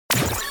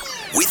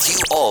with you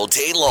all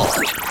day long.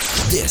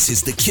 This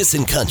is the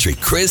Kissin' Country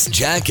Chris,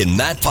 Jack, and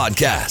Matt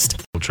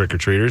podcast.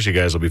 Trick-or-treaters, you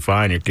guys will be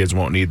fine. Your kids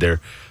won't need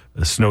their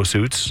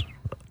snowsuits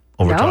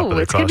over top of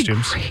their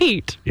costumes. Gonna be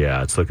great.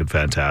 Yeah, it's looking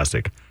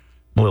fantastic.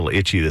 I'm a little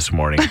itchy this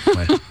morning.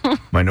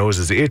 My nose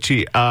is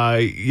itchy.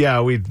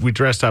 We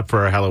dressed up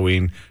for our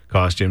Halloween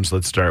costumes.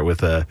 Let's start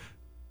with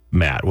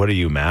Matt. What are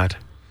you, Matt?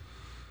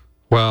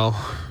 Well,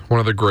 one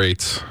of the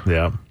greats.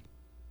 Yeah.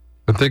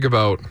 And think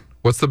about,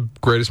 what's the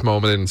greatest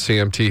moment in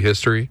CMT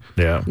history?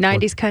 Yeah.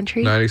 90s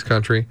country. 90s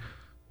country.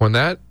 When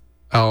that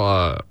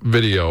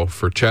video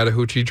for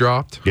Chattahoochee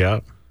dropped. Yeah.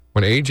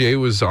 When AJ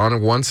was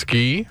on one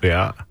ski.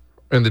 Yeah.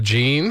 And the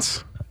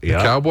jeans. Yeah.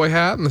 The cowboy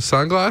hat and the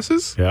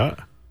sunglasses. Yeah.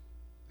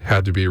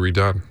 Had to be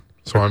redone.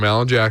 So I'm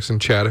Alan Jackson,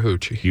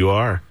 Chattahoochee. You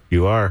are.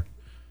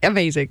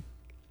 Amazing.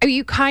 I mean,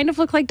 you kind of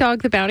look like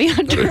Dog the Bounty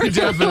Hunter.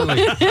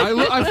 Definitely. I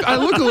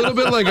look a little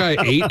bit like I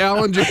ate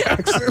Alan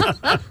Jackson.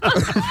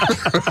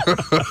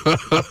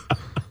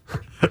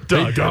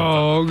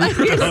 Dog.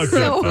 It's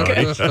so good.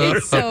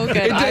 It's so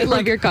good. I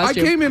love your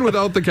costume. I came in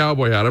without the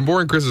cowboy hat. I'm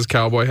wearing Chris's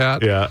cowboy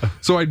hat. Yeah.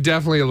 So I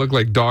definitely look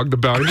like Dog the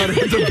Bounty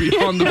Hunter to be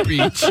on the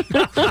beach.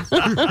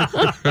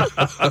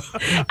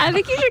 I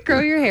think you should grow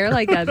your hair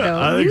like that,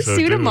 though. You so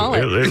suit too. a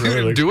mullet. It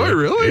really Do I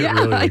really?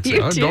 Yeah, you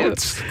do. Don't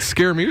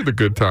scare me with a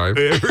good time.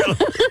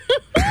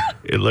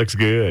 It looks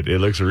good. It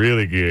looks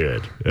really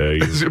good.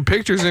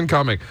 Pictures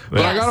incoming. But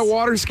Yes. I got a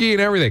water ski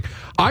and everything.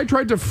 I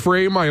tried to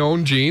frame my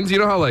own jeans. You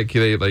know how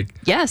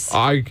Yes.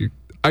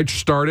 I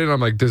started,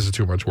 I'm like, this is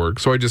too much work.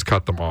 So I just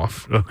cut them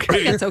off.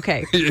 Okay. That's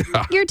okay.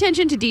 Yeah. Your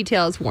attention to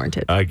detail is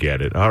warranted. I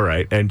get it. All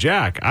right. And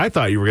Jack, I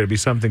thought you were going to be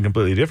something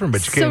completely different,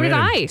 but you So came did in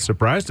I. and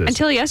surprised us.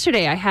 Until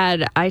yesterday,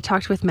 I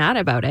talked with Matt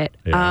about it.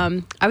 Yeah.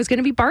 I was going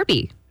to be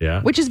Barbie.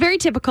 Yeah. Which is very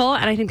typical,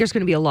 and I think there's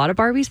going to be a lot of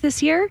Barbies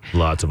this year.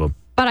 Lots of them.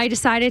 But I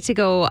decided to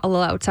go a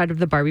little outside of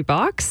the Barbie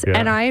box, Yeah.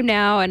 and I am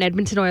now an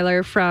Edmonton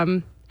Oiler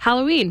from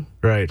Halloween.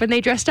 Right. When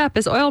they dressed up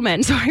as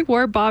oilmen. So I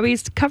wore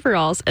Bobby's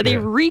coveralls, and they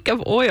reek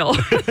of oil.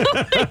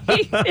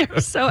 They're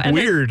so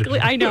Weird.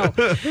 I know.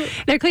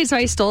 They're clean. So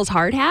I stole his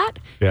hard hat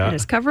and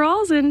his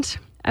coveralls, and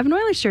I have an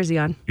Oilers jersey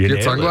on. You get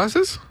nailed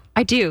sunglasses?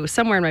 I do,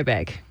 somewhere in my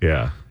bag. it.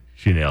 Yeah.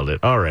 She nailed it.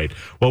 All right.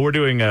 Well, we're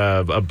doing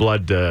a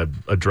blood a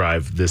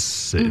drive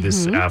this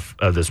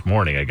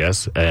morning, I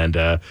guess,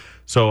 and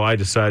so I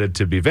decided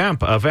to be a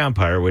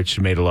vampire, which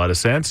made a lot of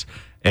sense.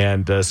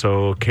 And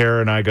so Kara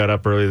and I got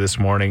up early this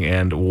morning,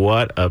 and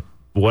what a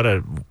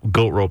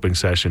goat roping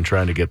session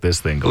trying to get this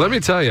thing going. Let me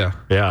tell you,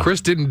 Chris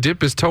didn't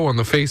dip his toe on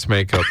the face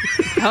makeup.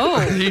 Oh.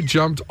 He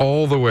jumped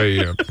all the way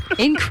in.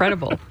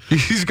 Incredible.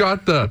 He's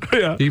got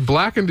he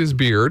blackened his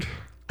beard.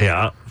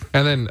 Yeah.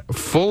 And then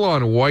full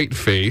on white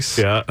face.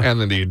 Yeah. And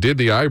then he did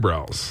the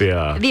eyebrows.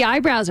 Yeah. The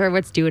eyebrows are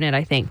what's doing it,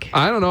 I think.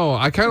 I don't know.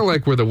 I kind of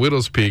like where the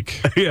widow's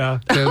peak. Yeah.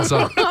 Ends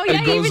up. Oh, yeah, it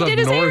he goes even up did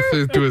his north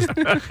hair. to his.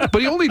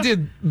 But he only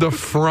did the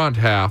front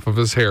half of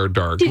his hair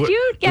dark. Did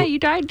you? Yeah, you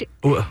dyed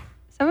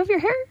some of your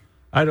hair?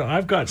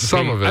 I've got the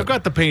Some paint. of it. I've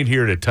got the paint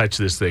here to touch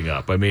this thing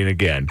up. I mean,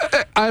 again,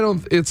 I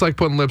don't. It's like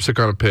putting lipstick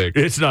on a pig.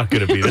 it's not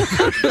going to be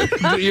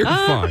that. You're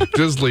fine.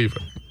 Just leave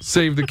it.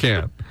 Save the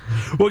can.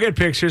 We'll get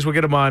pictures. We'll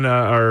get them on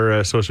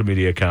our social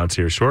media accounts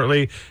here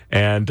shortly.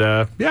 And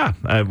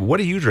what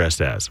are you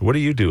dressed as? What are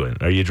you doing?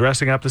 Are you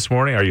dressing up this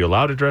morning? Are you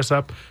allowed to dress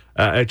up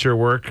at your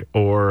work,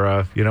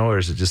 or or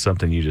is it just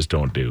something you just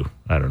don't do?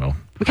 I don't know.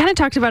 We kind of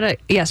talked about it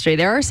yesterday.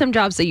 There are some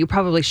jobs that you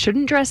probably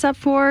shouldn't dress up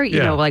for. You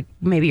know, like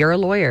maybe you're a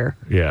lawyer.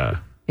 Yeah.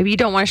 Maybe you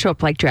don't want to show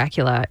up like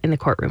Dracula in the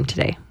courtroom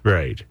today.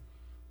 Right.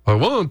 I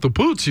want to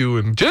put you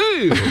in jail.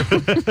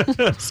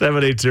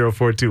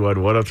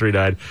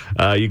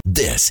 780-421-1039.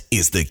 This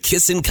is the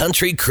Kissin'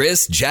 Country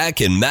Chris, Jack,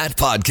 and Matt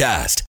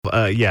podcast.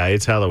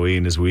 It's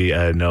Halloween, as we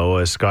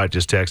know. Scott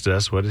just texted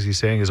us. What is he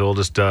saying? His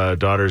oldest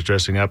daughter is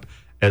dressing up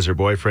as her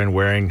boyfriend,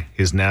 wearing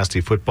his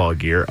nasty football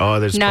gear. Oh,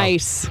 there's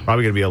nice.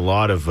 Probably going to be a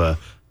lot of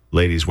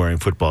ladies wearing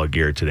football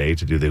gear today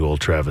to do the old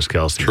Travis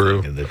Kelce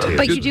True. thing in the tape.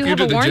 But you do have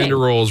a the warning. gender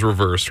roles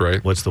reversed,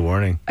 right? What's the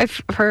warning? If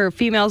her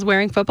female's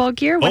wearing football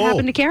gear, what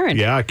happened to Karen?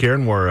 Yeah,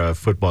 Karen wore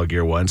football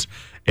gear once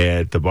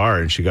at the bar,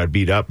 and she got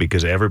beat up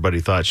because everybody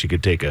thought she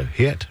could take a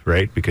hit,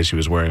 right? Because she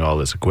was wearing all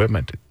this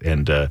equipment.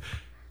 And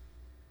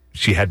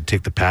she had to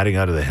take the padding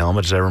out of the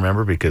helmet, as I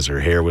remember, because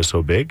her hair was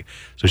so big.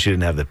 So she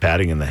didn't have the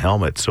padding in the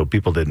helmet. So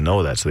people didn't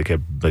know that. So they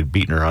kept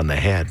beating her on the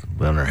head,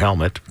 on her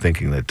helmet,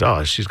 thinking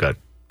that, she's got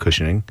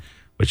cushioning.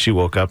 But she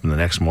woke up in the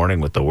next morning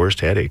with the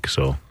worst headache.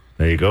 So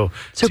there you go.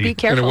 So be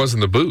careful. And it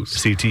wasn't the booze.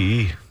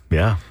 CTE.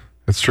 Yeah.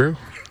 That's true.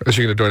 Is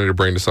she going to donate her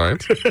brain to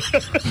science?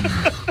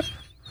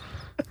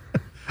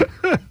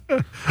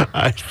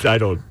 I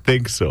don't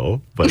think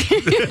so, but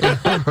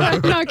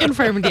Not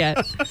confirmed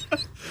yet.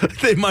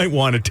 they might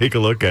want to take a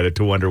look at it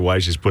to wonder why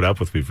she's put up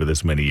with me for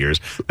this many years.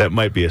 That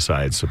might be a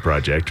science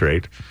project,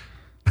 right?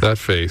 That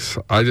face.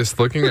 I just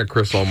looking at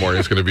Chris all morning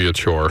is going to be a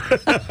chore.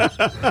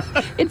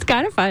 It's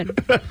kind of fun.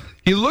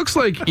 He looks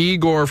like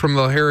Igor from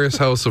the Harris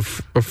House of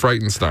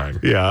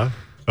Frightenstein. Yeah.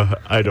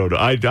 I don't know.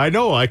 I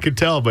know. I could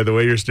tell by the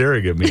way you're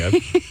staring at me. I'm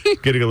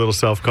getting a little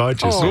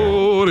self-conscious.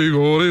 Oh.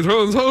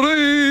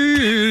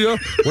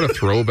 What a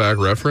throwback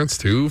reference,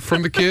 too,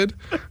 from the kid.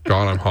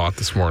 God, I'm hot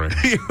this morning.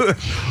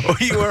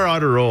 You are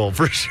on a roll,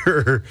 for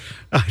sure.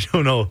 I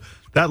don't know.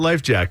 That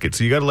life jacket.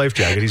 So you got a life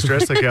jacket. He's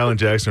dressed like Alan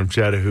Jackson from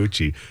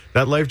Chattahoochee.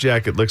 That life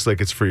jacket looks like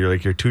it's for your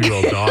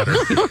 2-year-old daughter.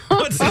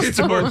 What's the It's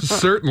story?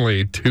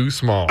 certainly too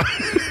small,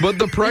 but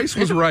the price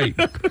was right.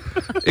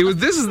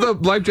 This is the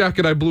life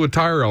jacket I blew a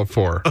tire out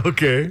for.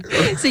 Okay.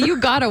 So you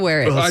gotta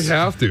wear it. I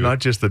have to. Not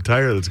just the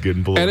tire that's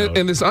getting blown out.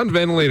 In this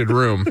unventilated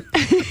room,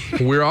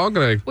 we are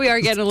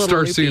getting a little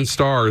loopy. seeing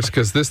stars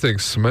because this thing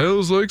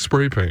smells like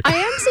spray paint. I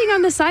am seeing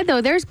on the side,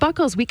 though, there's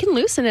buckles. We can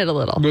loosen it a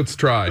little. Let's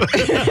try.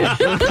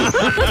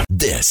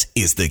 This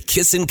is the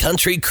Kissin'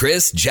 Country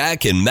Chris,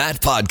 Jack, and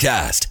Matt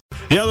podcast.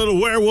 Yeah, Little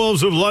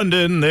Werewolves of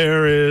London.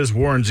 There is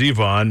Warren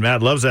Zevon.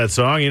 Matt loves that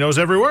song. He knows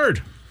every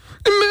word.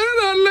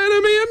 Not let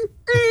him in.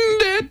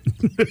 Dead.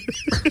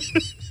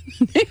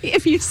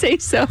 If you say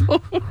so.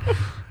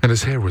 And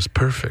his hair was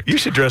perfect. You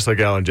should dress like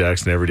Alan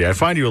Jackson every day. I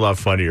find you a lot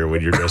funnier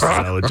when you're dressed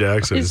as Alan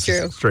Jackson. It's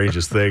true. the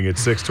strangest thing.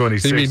 It's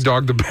 6:26. You mean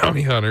Dog the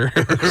Bounty Hunter?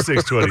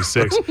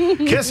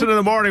 6:26. Kissing in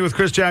the morning with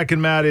Chris, Jack,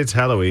 and Matt. It's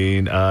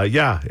Halloween.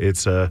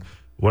 It's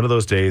one of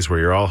those days where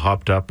you're all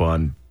hopped up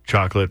on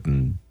chocolate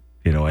and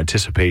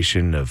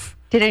anticipation of.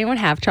 Did anyone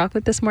have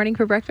chocolate this morning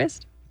for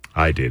breakfast?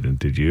 I didn't.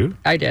 Did you?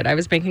 I did. I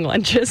was making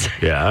lunches.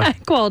 Yeah.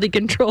 Quality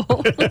control.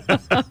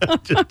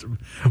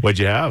 What'd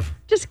you have?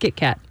 Just Kit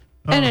Kat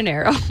and an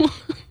arrow.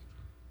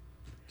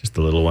 Just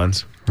the little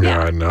ones. Yeah,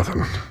 I had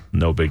nothing.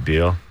 No big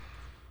deal.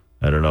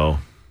 I don't know.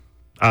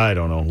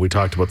 We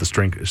talked about the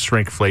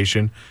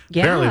shrinkflation.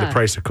 Yeah. Apparently, the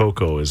price of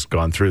cocoa has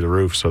gone through the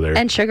roof. So they're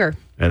And sugar.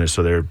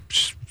 so they're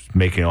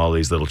making all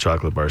these little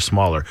chocolate bars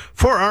smaller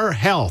for our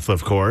health,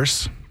 of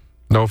course.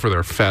 No, for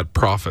their fat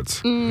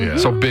profits. Yeah.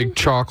 So big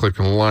chocolate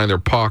can line their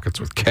pockets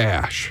with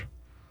cash.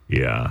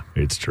 Yeah,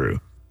 it's true.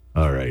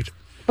 All right.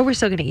 But we're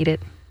still going to eat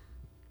it.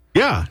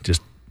 Yeah,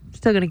 just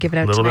Still going to give it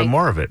a out little tonight. bit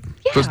more of it.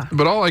 Yeah.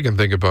 But all I can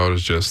think about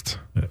is just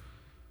a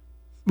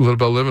little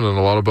about living and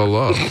a lot about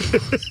love.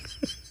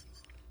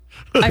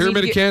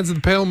 Pyramid of cans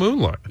and pale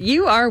moonlight.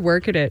 You are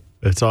working it.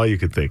 That's all you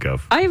could think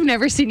of. I have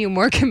never seen you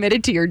more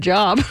committed to your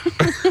job.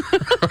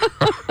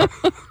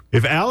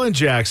 If Alan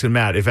Jackson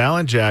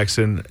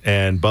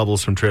and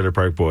Bubbles from Trailer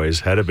Park Boys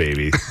had a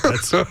baby,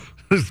 that's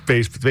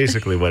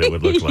basically what it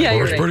would look like. Yeah,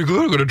 you're It's right. pretty good.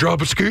 I'm going to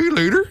drop a ski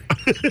later.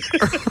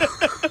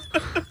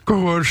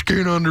 Go out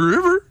skiing on the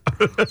river.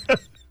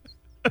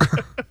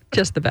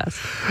 Just the best.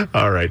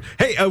 All right.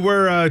 Hey,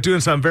 we're doing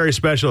something very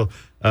special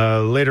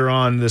later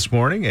on this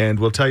morning, and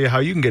we'll tell you how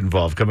you can get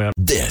involved coming up.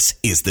 This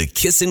is the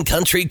Kissin'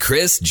 Country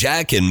Chris,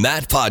 Jack, and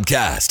Matt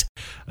podcast.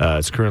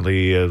 It's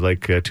currently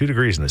 2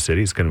 degrees in the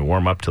city. It's going to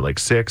warm up to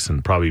 6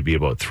 and probably be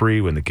about 3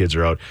 when the kids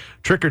are out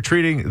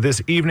trick-or-treating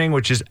this evening,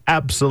 which is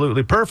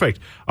absolutely perfect.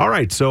 All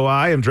right, so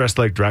I am dressed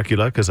like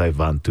Dracula because I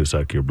want to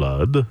suck your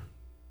blood.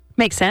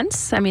 Makes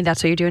sense. I mean,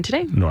 that's what you're doing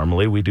today.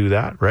 Normally we do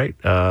that, right?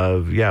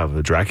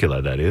 The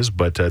Dracula, that is.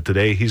 But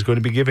today he's going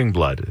to be giving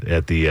blood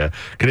at the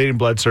Canadian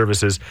Blood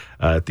Services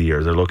at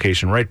their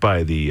location right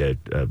by the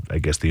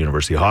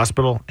University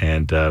Hospital.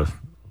 And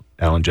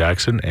Alan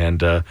Jackson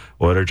and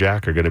Oiler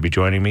Jack are going to be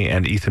joining me,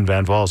 and Ethan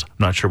Van Valls. I'm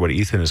not sure what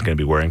Ethan is going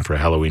to be wearing for a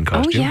Halloween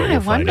costume. but I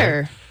we'll find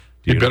wonder. out.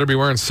 You better be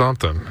wearing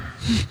something.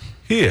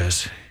 He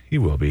is. He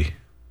will be.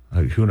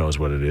 Who knows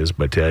what it is,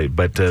 but at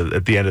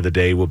the end of the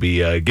day, we'll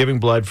be giving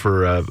blood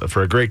for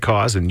a great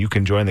cause, and you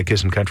can join the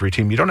Kissin' Country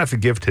team. You don't have to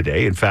give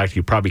today. In fact,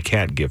 you probably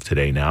can't give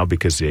today now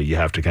because you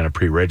have to kind of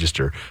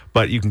pre-register.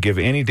 But you can give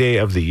any day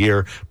of the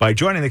year by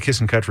joining the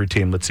Kissin' Country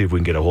team. Let's see if we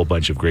can get a whole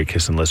bunch of great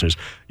Kissin' listeners.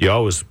 You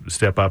always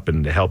step up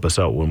and help us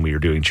out when we are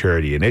doing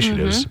charity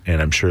initiatives,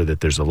 and I'm sure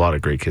that there's a lot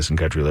of great Kissin'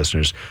 Country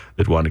listeners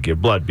that want to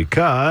give blood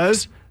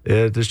because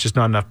there's just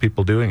not enough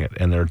people doing it,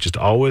 and they're just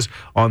always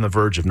on the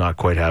verge of not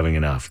quite having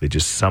enough. They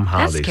just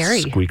somehow That's scary.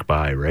 squeak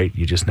by, right?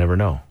 You just never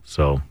know.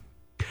 So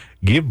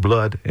give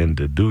blood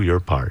and do your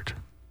part.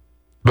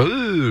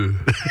 Boo.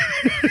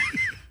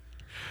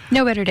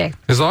 No better day.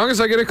 As long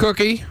as I get a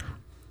cookie,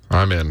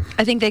 I'm in.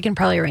 I think they can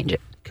probably arrange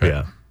it. Okay.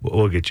 Yeah,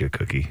 we'll get you a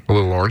cookie. A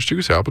little orange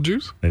juice, apple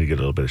juice. Then you get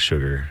a little bit of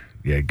sugar.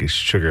 Yeah, get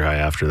sugar high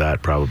after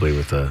that, probably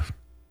with a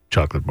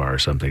chocolate bar or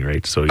something,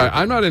 right? So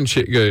I'm not in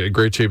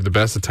great shape the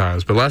best of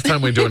times, but last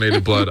time we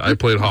donated blood, I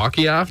played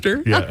hockey after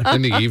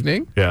in the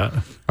evening.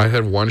 yeah. I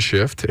had one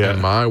shift, Yeah.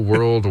 and my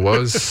world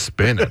was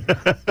spinning.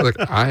 Like,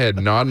 I had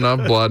not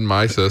enough blood in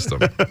my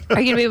system. Are you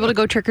going to be able to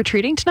go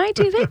trick-or-treating tonight,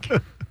 do you think?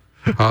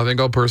 I think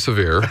I'll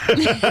persevere.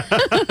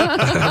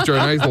 After a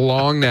nice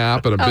long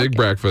nap and a big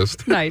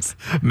breakfast. Nice.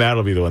 Matt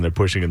will be the one they're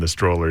pushing in the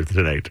stroller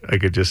tonight. I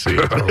could just see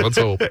it. Let's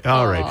hope.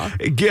 All right.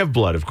 Give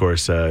blood, of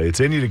course.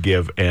 It's in you to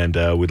give, and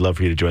we'd love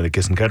for you to join the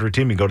Kissin' Country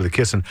team. You can go to the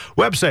Kissin'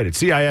 website at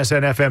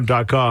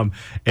CISNFM.com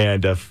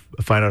and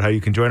find out how you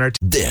can join our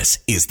team. This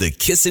is the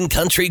Kissin'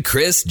 Country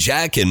Chris,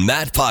 Jack, and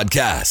Matt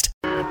podcast.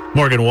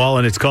 Morgan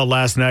Wallen, it's called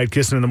Last Night,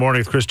 Kissing in the Morning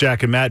with Chris,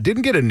 Jack, and Matt.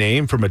 Didn't get a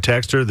name from a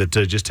texter that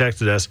just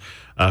texted us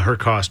her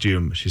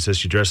costume. She says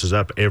she dresses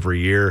up every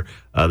year.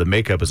 The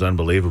makeup is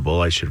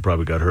unbelievable. I should have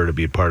probably got her to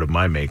be a part of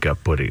my makeup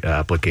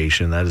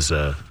application. That is,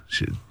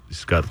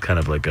 she's got kind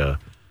of like a...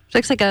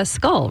 Looks like a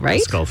skull,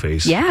 right? Skull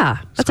face. Yeah,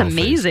 that's Skull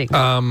amazing.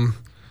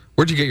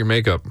 Where'd you get your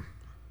makeup?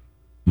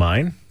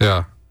 Mine?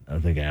 Yeah. I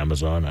think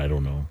Amazon. I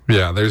don't know.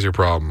 Yeah, there's your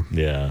problem.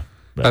 Yeah.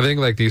 I think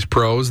like these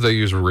pros, they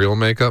use real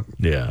makeup.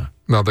 Yeah.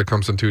 Now that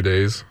comes in 2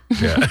 days.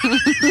 Yeah.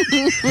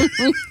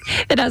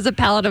 It has a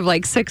palette of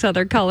like 6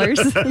 other colors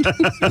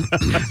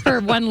for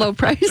one low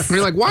price. And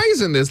you're like, why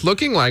isn't this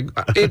looking like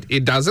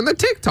it does in the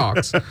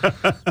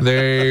TikToks?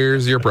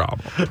 There's your problem.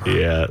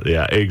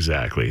 Yeah,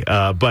 exactly.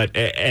 But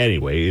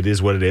anyway, it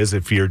is what it is.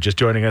 If you're just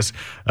joining us,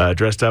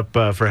 dressed up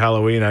for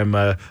Halloween, I'm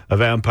a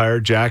vampire.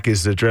 Jack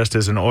is dressed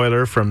as an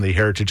Oiler from the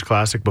Heritage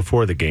Classic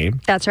before the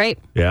game. That's right.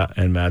 Yeah,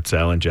 and Matt's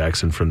Alan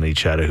Jackson from the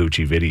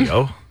Chattahoochee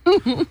video.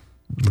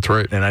 That's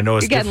right. And I know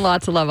it's You're getting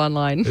lots of love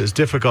online. as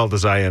difficult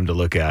as I am to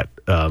look at,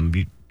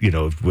 you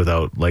know,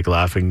 without like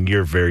laughing.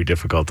 You're very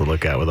difficult to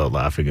look at without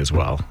laughing as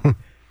well.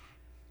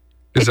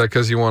 Is that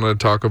because you want to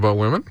talk about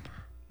women?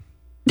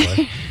 What?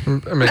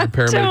 Making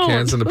paramedic Don't.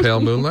 hands in the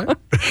pale moonlight?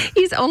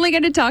 He's only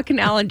going to talk in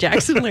Alan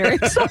Jackson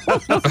lyrics all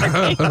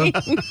morning.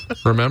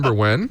 Remember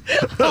when?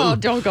 Oh,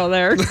 don't go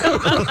there.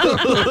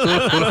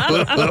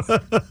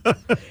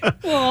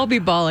 We'll all be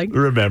bawling.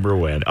 Remember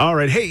when? All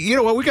right. Hey, you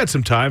know what? We got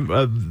some time.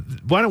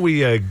 Why don't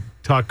we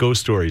talk ghost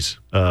stories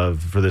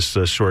for this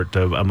short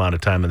amount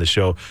of time in the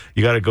show?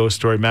 You got a ghost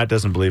story. Matt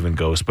doesn't believe in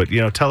ghosts, but,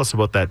 you know, tell us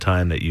about that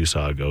time that you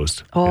saw a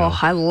ghost. Oh, you know?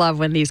 I love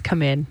when these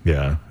come in.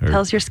 Yeah. Tell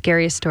us your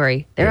scariest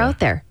story. They're out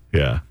there.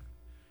 Yeah.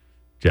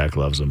 Jack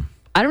loves them.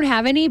 I don't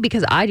have any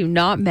because I do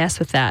not mess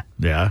with that.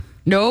 Yeah.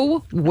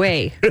 No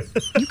way.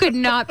 You could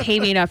not pay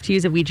me enough to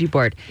use a Ouija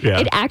board. Yeah.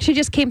 It actually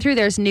just came through.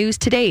 There's news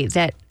today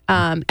that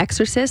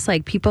exorcists,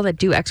 like people that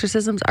do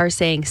exorcisms, are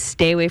saying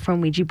stay away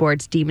from Ouija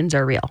boards. Demons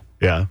are real.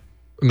 Yeah.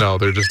 No,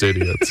 they're just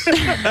idiots.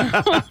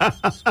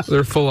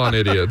 They're full-on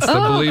idiots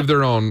that believe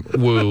their own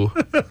woo.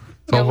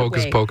 It's all No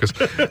hocus way. pocus.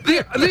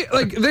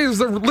 There's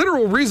the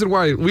literal reason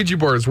why Ouija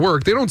boards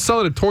work. They don't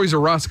sell it at Toys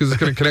R Us because it's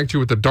going to connect you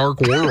with the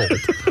dark world.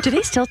 Do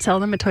they still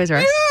sell them at Toys R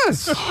Us?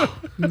 Yes.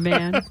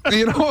 Man.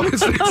 You know,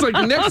 it's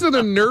like next to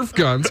the Nerf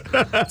guns.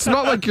 It's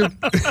not like you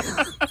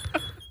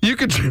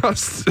could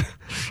just.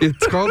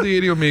 It's called the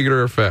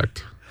idiometer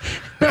effect.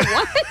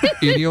 What?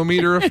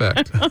 Idiometer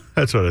effect.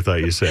 That's what I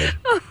thought you said.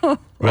 All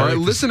right,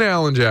 listen to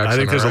Alan Jackson. I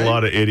think there's a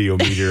lot of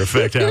idiometer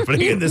effect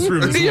happening in this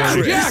room this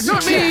morning. Jack,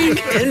 not me.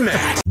 And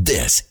Matt.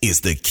 This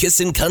is the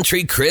Kissin'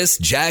 Country Chris,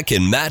 Jack,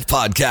 and Matt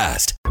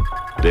podcast.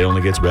 Day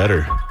only gets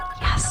better.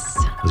 Yes.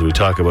 As we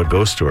talk about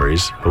ghost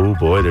stories. Oh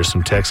boy, there's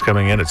some text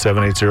coming in at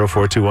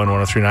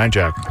 780-421-1039,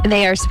 Jack.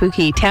 They are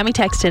spooky. Tammy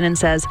texted in and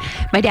says,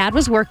 my dad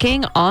was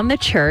working on the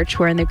church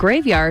where in the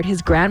graveyard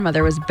his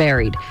grandmother was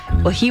buried.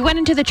 Well, he went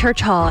into the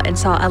church hall and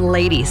saw a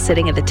lady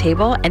sitting at the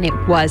table, and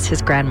it was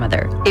his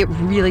grandmother. It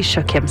really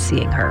shook him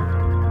seeing her.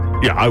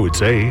 Yeah, I would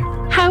say.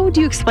 How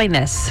do you explain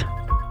this?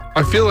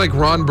 I feel like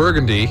Ron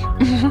Burgundy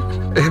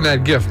in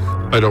that gif.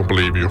 I don't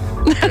believe you.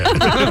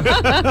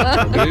 I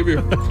don't believe you.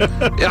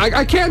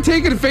 I can't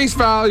take it at face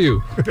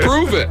value.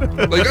 Prove it.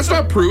 Like, that's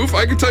not proof.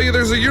 I can tell you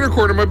there's a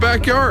unicorn in my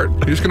backyard.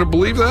 You're just going to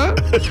believe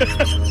that?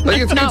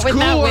 Like, it's Not with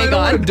cool. that I wig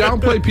don't want to on.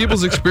 downplay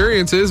people's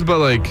experiences, but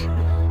like,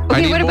 I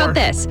Okay, need what more. about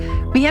this?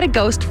 We had a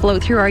ghost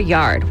float through our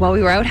yard while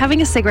we were out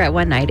having a cigarette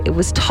one night. It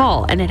was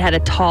tall, and it had a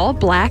tall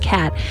black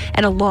hat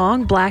and a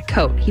long black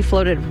coat. He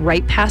floated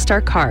right past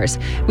our cars.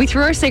 We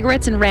threw our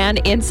cigarettes and ran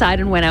inside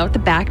and went out the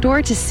back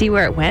door to see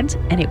where it went,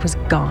 and it was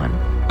gone.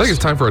 I think it's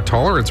time for a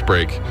tolerance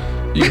break.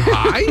 You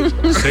high?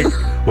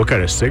 What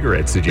kind of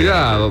cigarettes did you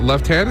Yeah, have?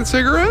 left-handed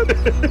cigarette?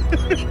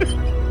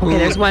 Okay,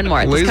 there's one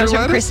more. This Laser comes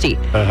from lettuce? Christy.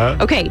 Uh-huh.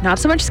 Okay, not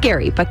so much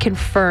scary, but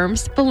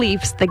confirms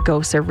beliefs that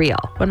ghosts are real.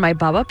 When my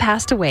Bubba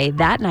passed away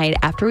that night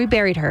after we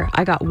buried her,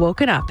 I got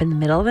woken up in the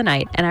middle of the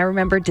night, and I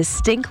remember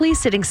distinctly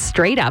sitting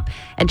straight up,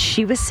 and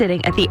she was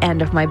sitting at the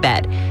end of my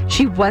bed.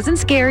 She wasn't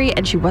scary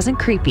and she wasn't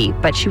creepy,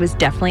 but she was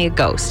definitely a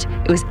ghost.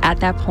 It was at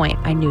that point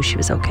I knew she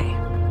was okay.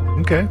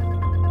 Okay.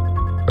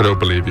 I don't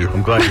believe you.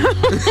 I'm glad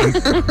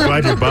I'm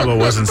glad your Bubba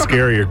wasn't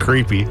scary or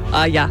creepy.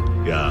 Yeah.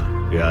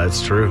 Yeah,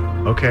 it's true.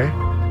 Okay.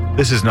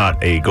 This is not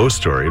a ghost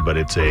story, but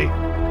it's a,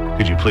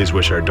 could you please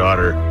wish our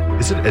daughter,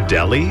 is it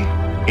Adele?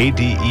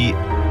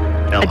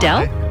 A-D-E-L-I?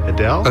 Adele?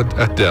 Adele?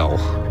 Adele.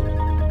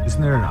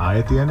 Isn't there an I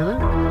at the end of it?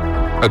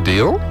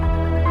 Adele?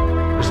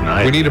 There's an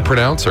I. We need to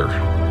pronounce her.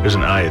 There's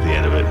an I at the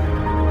end of it.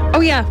 Oh,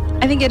 yeah.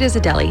 I think it is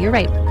Adele. You're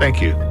right.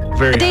 Thank you.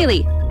 Very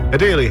Adele.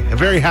 Adele, a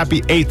very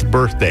happy 8th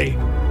birthday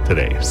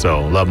today.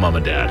 So, love Mom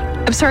and Dad.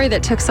 I'm sorry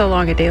that took so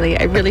long, Adele.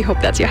 I really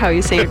hope that's how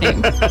you say your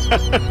name.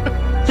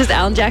 Just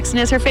Alan Jackson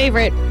is her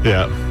favorite.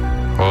 Yeah.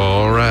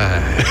 All right.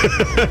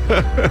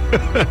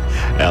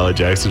 Alan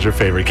Jackson's your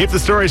favorite. Keep the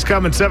stories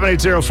coming.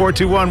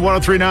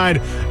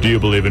 780-421-1039. Do you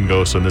believe in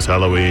ghosts on this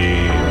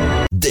Halloween?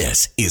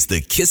 This is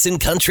the Kissin'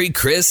 Country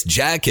Chris,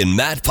 Jack, and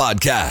Matt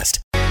podcast.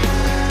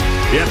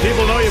 Yeah,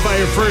 people know you by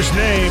your first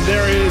name.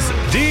 There is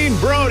Dean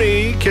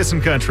Brody,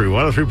 Kissin' Country,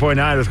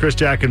 103.9 with Chris,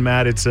 Jack, and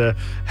Matt. It's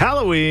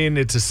Halloween.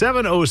 It's a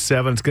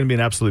 7:07. It's going to be an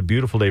absolutely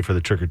beautiful day for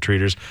the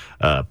trick-or-treaters.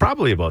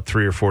 Probably about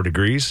 3 or 4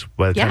 degrees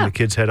by the time the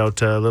kids head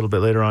out a little bit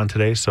later on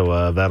today.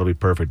 So that'll be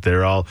perfect.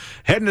 They're all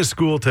heading to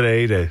school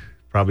today to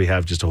probably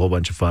have just a whole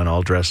bunch of fun,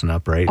 all dressing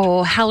up, right?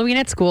 Oh, Halloween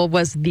at school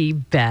was the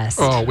best.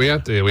 Oh, we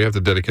have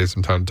to dedicate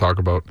some time to talk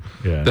about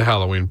the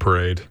Halloween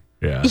parade.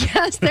 Yeah.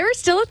 Yes, there is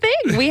still a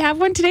thing. We have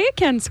one today at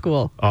Ken's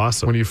school.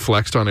 Awesome. When you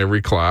flexed on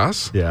every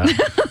class. Yeah.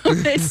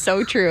 It's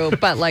so true,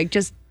 but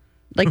just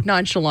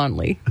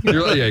nonchalantly.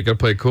 You're like, you got to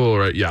play cool,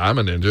 right? Yeah, I'm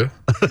a ninja.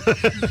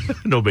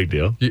 No big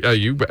deal.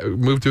 You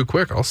move too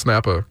quick. I'll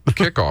snap a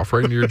kickoff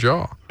right into your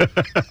jaw. Is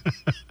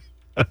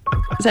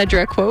that a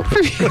direct quote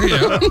from you?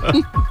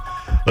 Yeah.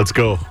 Let's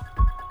go.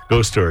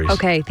 Ghost stories.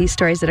 Okay, these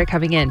stories that are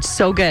coming in.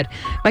 So good.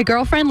 My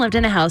girlfriend lived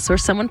in a house where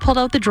someone pulled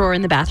out the drawer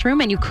in the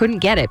bathroom and you couldn't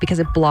get it because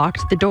it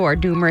blocked the door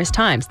numerous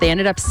times. They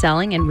ended up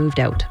selling and moved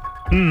out.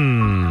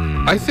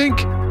 I think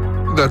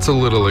that's a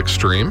little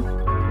extreme.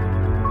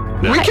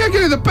 We can't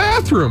get in the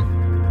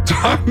bathroom.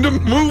 Time to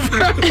move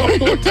out.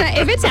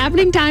 If it's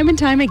happening time and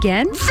time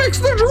again, Fix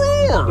the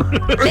drawer.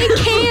 they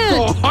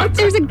can't. What?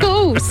 There's a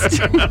ghost.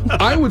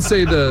 I would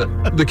say the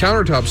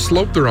countertop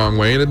sloped the wrong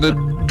way and the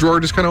drawer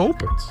just kind of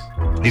opens.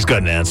 He's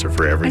got an answer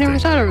for I everything. never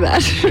thought of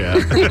that. Yeah.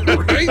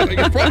 Right? Like,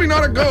 it's probably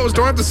not a ghost.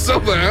 Don't have to sell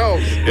the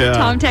house. Yeah.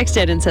 Tom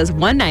texted and says,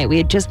 one night we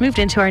had just moved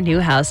into our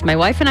new house. My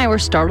wife and I were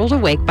startled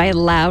awake by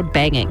loud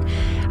banging.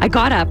 I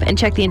got up and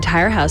checked the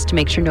entire house to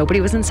make sure nobody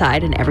was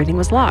inside and everything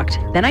was locked.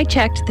 Then I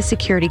checked the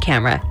security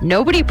camera.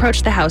 Nobody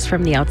approached the house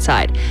from the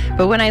outside.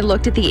 But when I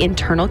looked at the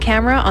internal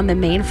camera on the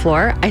main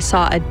floor, I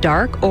saw a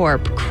dark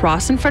orb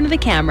cross in front of the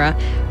camera,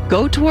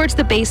 go towards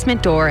the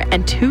basement door,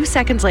 and 2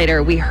 seconds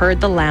later, we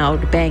heard the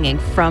loud banging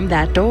from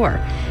that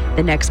door.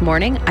 The next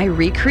morning, I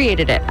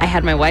recreated it. I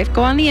had my wife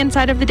go on the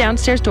inside of the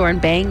downstairs door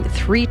and bang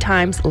 3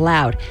 times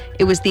loud.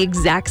 It was the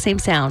exact same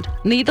sound.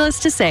 Needless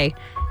to say,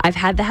 I've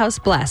had the house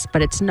blessed,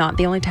 but it's not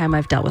the only time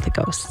I've dealt with a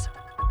ghost.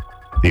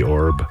 The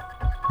orb.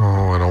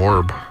 Oh, an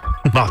orb.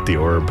 Not the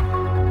orb.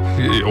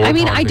 I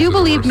mean, I do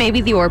believe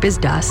maybe the orb is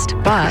dust,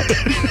 but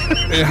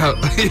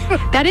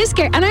that is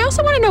scary. And I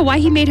also want to know why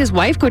he made his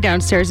wife go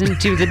downstairs and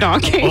do the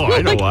knocking. Oh,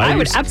 I know why. I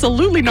would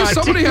absolutely not.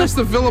 Somebody has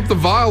to fill up the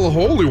vial of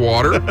holy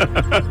water.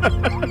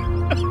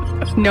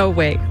 No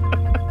way.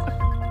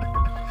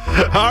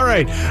 All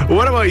right.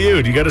 What about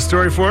you? Do you got a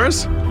story for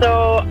us?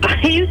 So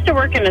I used to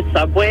work in a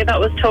Subway that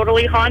was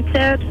totally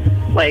haunted,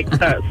 like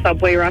the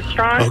Subway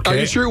restaurant. Okay. Are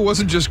you sure it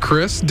wasn't just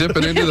Chris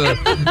dipping into the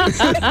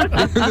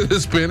into the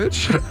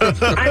spinach?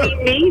 I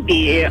mean,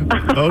 maybe.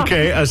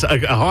 Okay. A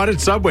haunted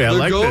Subway. I The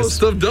like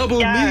ghost this. of double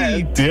Yes.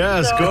 meat.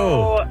 Yes,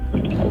 go.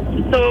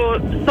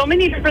 So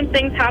many different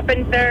things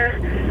happened there.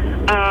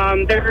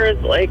 There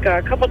was like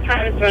a couple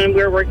times when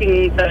we were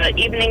working the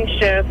evening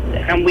shift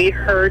and we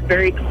heard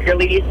very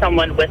clearly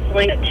someone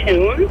whistling a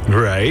tune.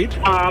 Right.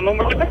 And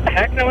we're like, what the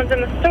heck? No one's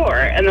in the store.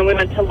 And then we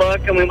went to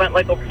look and we went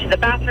over to the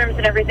bathrooms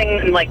and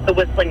everything, and the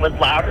whistling was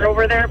louder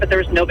over there, but there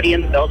was nobody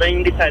in the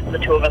building besides the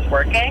two of us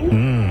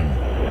working.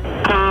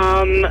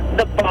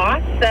 The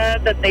boss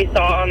said that they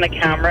saw on the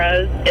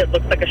cameras, it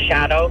looked like a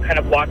shadow kind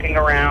of walking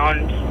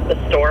around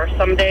the store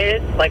some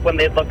days, like when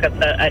they look at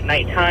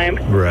nighttime.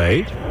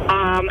 Right.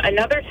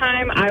 Another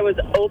time I was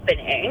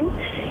opening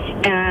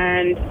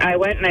and I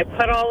went and I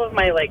put all of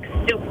my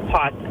soup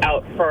pots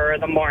out for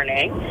the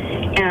morning,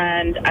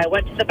 and I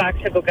went to the back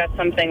to go get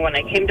something. When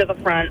I came to the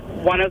front,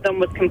 one of them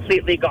was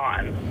completely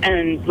gone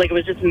and it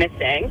was just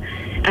missing,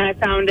 and I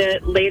found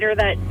it later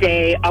that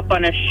day up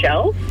on a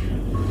shelf.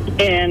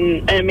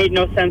 And it made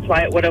no sense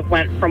why it would have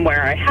went from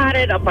where I had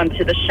it up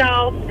onto the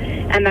shelf.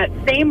 And that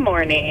same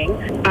morning,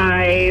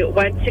 I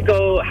went to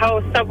go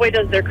how Subway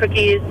does their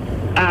cookies.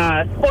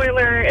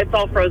 Spoiler, it's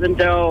all frozen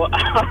dough.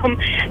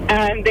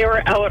 And they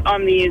were out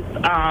on these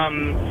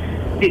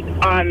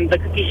on the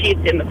cookie sheets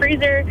in the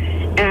freezer,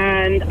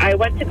 and I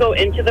went to go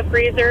into the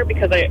freezer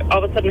because I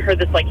all of a sudden heard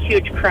this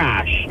huge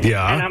crash.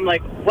 Yeah. And I'm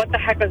like, what the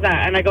heck was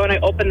that? And I go and I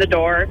open the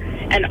door,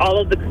 and all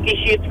of the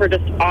cookie sheets were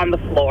just on the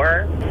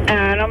floor.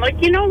 And I'm like,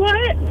 you know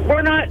what?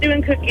 We're not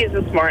doing cookies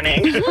this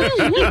morning.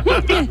 Yeah,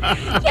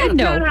 no. It's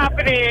not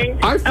happening.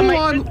 I and full my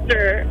on-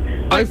 sister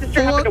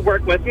happened to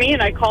work with me,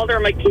 and I called her.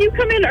 I'm like, can you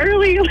come in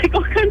early?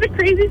 All kinds of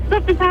crazy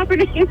stuff is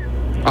happening.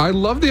 I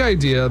love the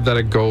idea that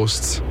a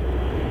ghost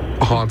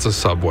haunts a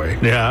Subway.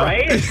 Yeah.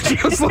 Right?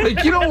 Just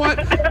you know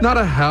what? Not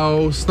a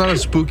house, not a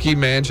spooky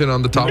mansion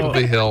on the top of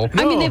the hill.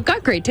 I mean, they've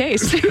got great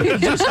taste.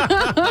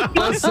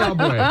 A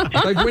Subway.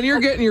 When you're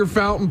getting your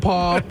fountain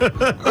pop or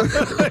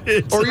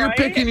you're Right?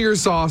 picking your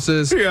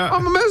sauces, Yeah.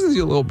 I'm messing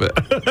you a little bit.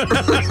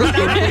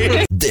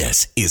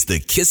 This is the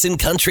Kissin'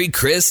 Country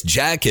Chris,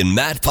 Jack, and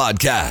Matt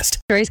podcast.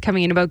 Stories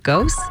coming in about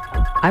ghosts,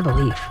 I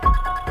believe.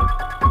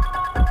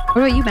 What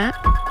about you, Matt?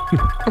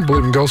 I don't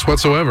believe in ghosts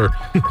whatsoever.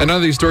 And none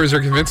of these stories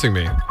are convincing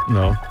me.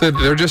 No.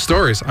 They're just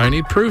stories. I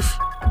need proof.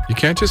 You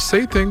can't just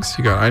say things.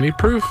 I need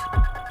proof.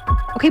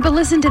 Okay, but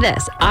listen to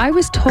this. I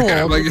was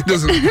told Like it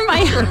doesn't.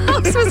 my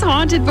house was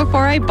haunted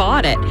before I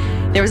bought it.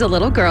 There was a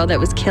little girl that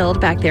was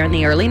killed back there in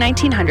the early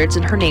 1900s,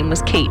 and her name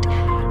was Kate.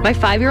 My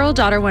 5-year-old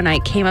daughter one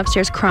night came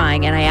upstairs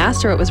crying, and I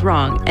asked her what was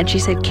wrong, and she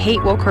said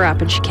Kate woke her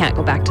up and she can't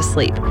go back to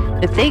sleep.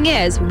 The thing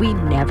is, we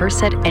never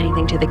said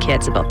anything to the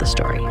kids about the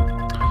story.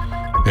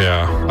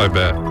 Yeah, I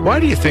bet. Why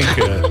do you think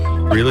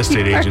real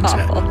estate agents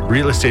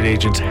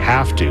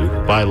have to,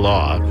 by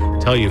law,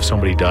 tell you if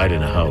somebody died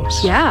in a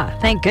house? Yeah,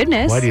 thank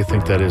goodness. Why do you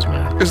think that is,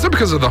 man? It's not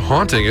because of the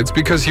haunting. It's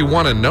because you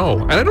want to know.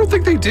 And I don't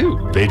think they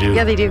do. They do.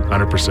 Yeah, they do.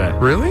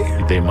 100%. Really?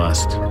 They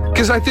must.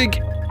 Because I think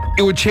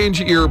it would change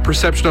your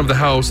perception of the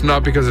house,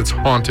 not because it's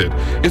haunted.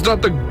 It's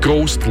not the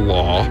ghost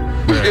law.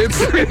 It's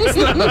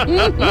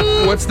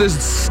the, what's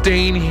this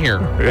stain here?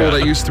 Yeah. Oh,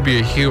 that used to be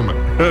a human.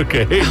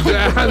 Okay.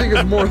 I think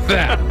it's more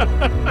that.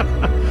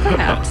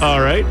 Perhaps. All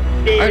right.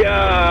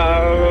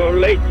 The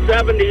late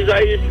 70s,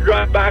 I used to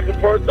drive back and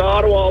forth to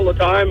Ottawa all the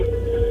time.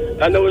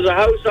 And there was a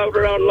house out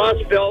around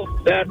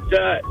Lustville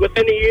that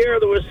within a year,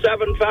 there was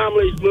 7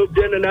 families moved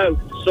in and out.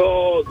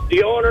 So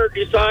the owner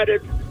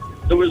decided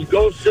there was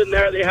ghosts in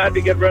there. They had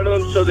to get rid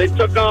of them. So they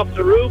took off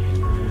the roof,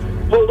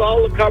 pulled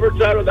all the cupboards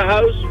out of the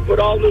house, put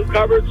all new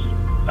cupboards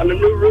and a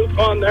new roof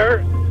on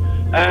there.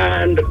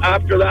 And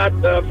after that,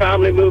 the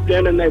family moved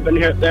in, and they've been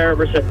there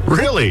ever since.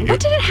 Really? What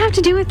did it have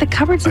to do with the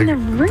cupboards in the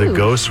roof? The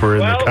ghosts were in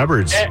the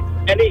cupboards. The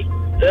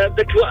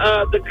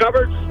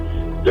cupboards,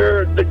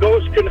 the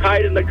ghosts can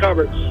hide in the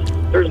cupboards.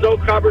 There's no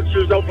cupboards.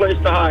 There's no place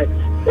to hide.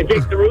 They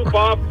take the roof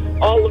off.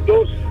 All the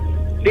ghosts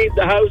leave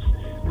the house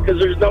because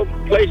there's no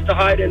place to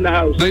hide in the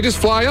house. They just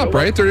fly up,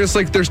 right? They're just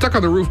like, they're stuck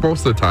on the roof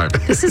most of the time.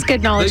 This is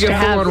good knowledge They to get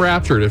full have.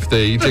 enraptured if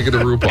they take the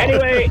roof off.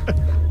 Anyway,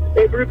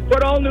 they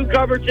put all new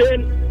cupboards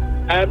in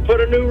and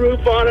put a new roof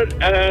on it,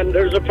 and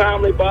there's a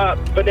family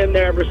been in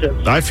there ever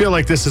since. I feel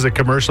like this is a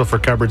commercial for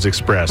Cupboards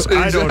Express.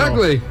 I don't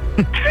know. Exactly.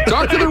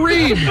 Talk to the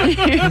Reed.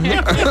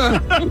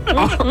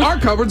 Our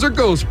cupboards are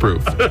ghost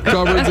proof.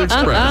 Cupboards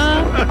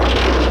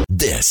Express.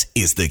 This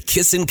is the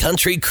Kissin'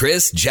 Country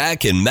Chris,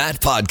 Jack, and Matt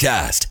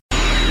podcast.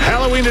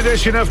 Halloween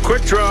edition of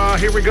Quick Draw.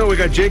 Here we go. We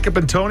got Jacob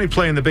and Tony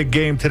playing the big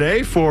game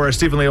today for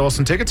Stephen Lee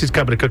Olsen tickets. He's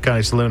coming to Cook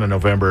County Saloon on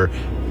November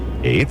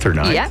 8th or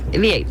 9th? Yeah, the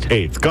 8th.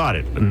 8th. Got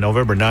it. And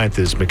November 9th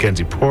is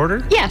Mackenzie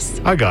Porter? Yes.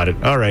 I got it.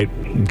 All right.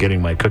 I'm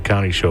getting my Cook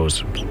County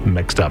shows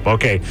mixed up.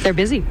 Okay. They're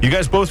busy. You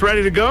guys both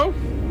ready to go?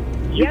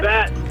 You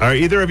bet. Are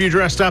either of you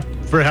dressed up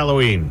for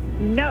Halloween?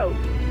 No.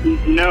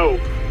 No.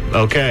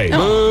 Okay.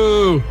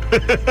 Boo.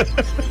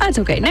 That's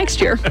okay.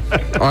 Next year.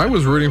 I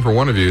was rooting for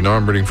one of you. Now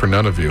I'm rooting for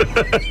none of you.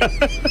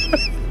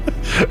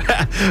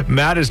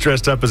 Matt is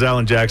dressed up as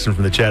Alan Jackson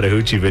from the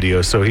Chattahoochee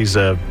video, so he's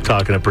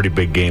talking a pretty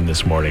big game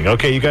this morning.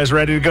 Okay, you guys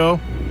ready to go?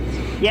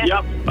 Yes.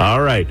 Yep.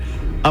 All right.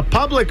 A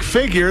public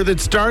figure that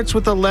starts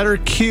with the letter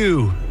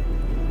Q.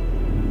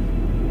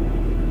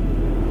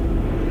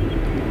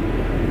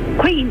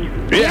 Queen.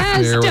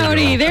 Yes, There we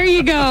Tony. go. There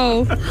you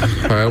go.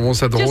 I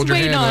almost had to Just hold your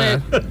waiting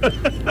hand. on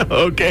Matt.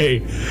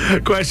 Okay.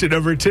 Question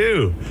number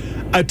 2.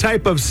 A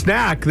type of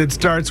snack that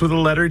starts with the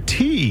letter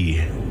T.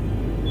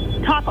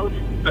 Tacos.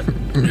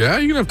 Yeah,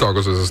 you can have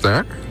tacos as a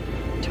snack.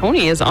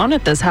 Tony is on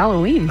it this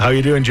Halloween. How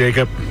you doing,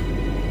 Jacob?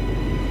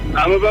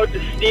 I'm about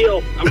to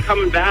steal. I'm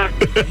coming back.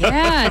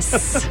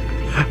 Yes.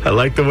 I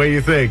like the way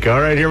you think. All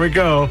right, here we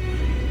go.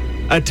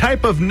 A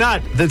type of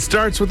nut that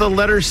starts with the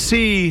letter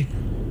C.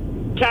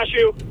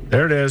 Cashew.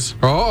 There it is.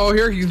 Oh,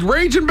 here he's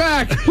raging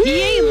back. He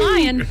ain't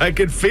lying. I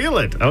can feel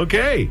it.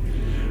 Okay.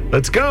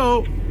 Let's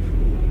go.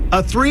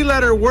 A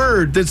 3-letter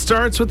word that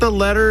starts with the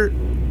letter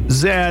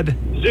Z.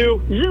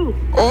 Zoo. Zoo.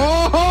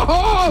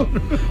 Oh,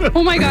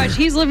 Oh my gosh,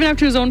 he's living up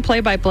to his own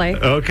play-by-play.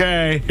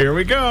 Okay, here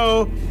we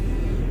go.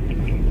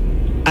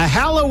 A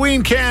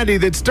Halloween candy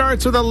that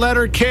starts with a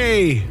letter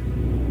K.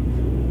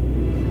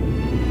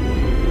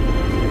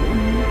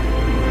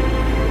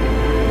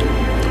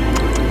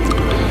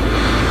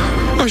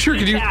 oh, sure.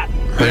 Could you?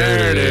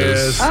 There it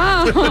is.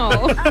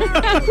 Oh,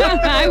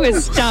 I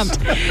was stumped.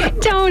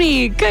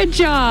 Tony, good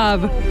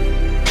job.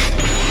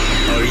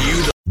 Are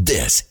you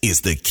This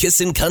is the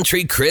Kissin'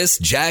 Country Chris,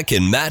 Jack,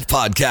 and Matt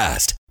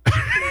podcast.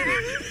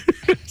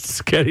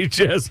 Kenny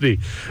Chesney.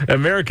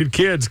 American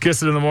Kids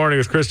Kissing in the Morning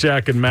with Chris,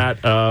 Jack, and Matt.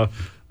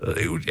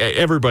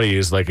 Everybody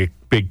is like a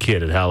big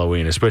kid at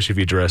Halloween, especially if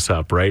you dress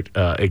up, right?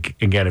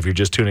 Again, if you're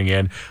just tuning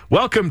in,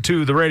 welcome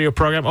to the radio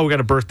program. Oh, we got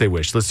a birthday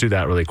wish. Let's do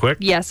that really quick.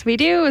 Yes, we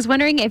do. I was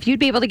wondering if you'd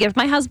be able to give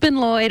my husband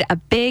Lloyd a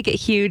big,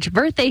 huge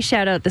birthday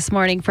shout out this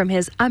morning from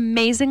his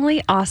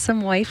amazingly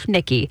awesome wife,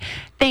 Nikki.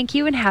 Thank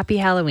you and happy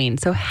Halloween.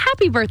 So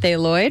happy birthday,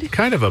 Lloyd.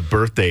 Kind of a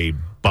birthday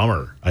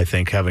bummer, I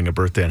think, having a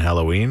birthday on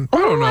Halloween. I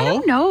don't know. I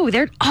don't know.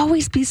 There'd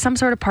always be some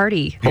sort of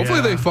party. Hopefully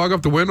Yeah. they fog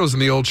up the windows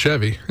in the old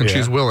Chevy, and Yeah.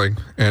 she's willing,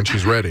 and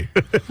she's ready.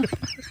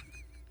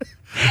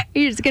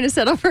 You're just going to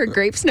settle for a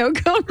grape snow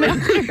cone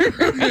after.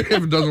 If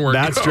it doesn't work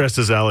Matt's out. dressed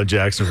as Alan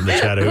Jackson from the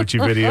Chattahoochee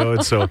video,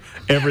 and so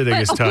everything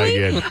is tying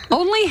in.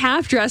 Only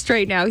half dressed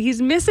right now.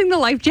 He's missing the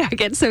life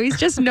jacket, so he's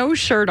just no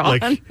shirt on.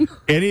 Like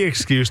any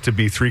excuse to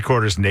be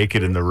 3/4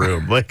 naked in the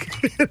room. Like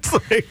it's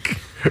like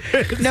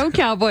No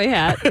cowboy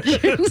hat.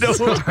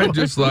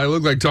 I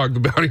look like Dog the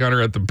Bounty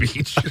Hunter at the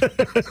beach.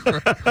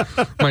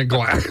 My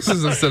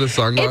glasses instead of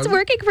sunglasses. It's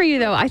working for you,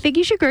 though. I think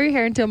you should grow your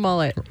hair into a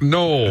mullet.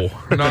 No,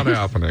 not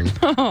happening.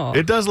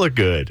 It does look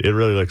good. It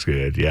really looks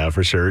good. Yeah,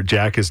 for sure.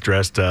 Jack is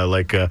dressed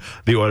like the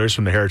Oilers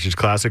from the Heritage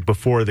Classic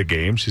before the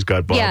game. She's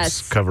got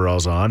Bob's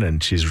coveralls on,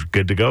 and she's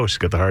good to go. She's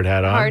got the hard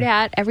hat on. Hard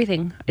hat,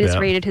 everything. I just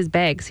raided his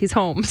bags. He's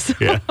home. So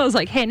I was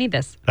like, hey, I need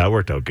this. That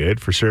worked out good,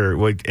 for sure.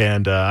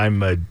 And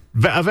I'm a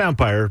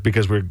vampire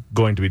because we're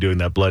going to be doing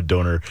that blood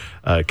donor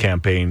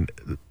campaign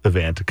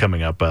event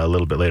coming up a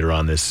little bit later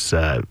on this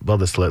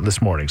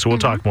morning. So we'll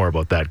talk more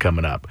about that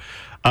coming up.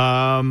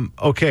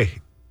 Okay,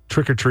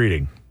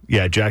 trick-or-treating.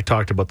 Yeah, Jack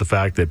talked about the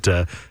fact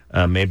that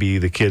maybe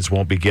the kids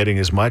won't be getting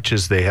as much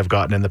as they have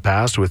gotten in the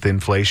past with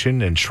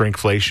inflation and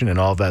shrinkflation and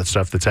all that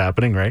stuff that's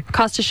happening, right?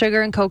 Cost of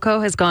sugar and cocoa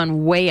has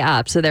gone way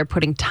up, so they're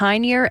putting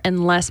tinier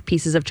and less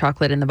pieces of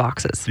chocolate in the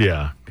boxes.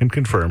 Yeah, can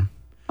confirm.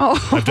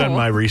 Oh. I've done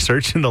my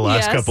research in the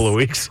last couple of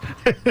weeks,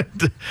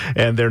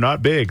 and they're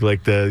not big.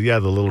 Like the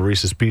little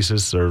Reese's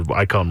Pieces, or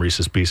I call them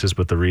Reese's Pieces,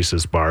 but the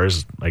Reese's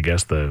bars, I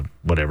guess the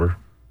whatever.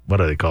 What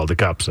are they called? The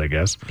cups, I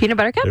guess. Peanut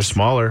butter cups? They're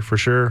smaller for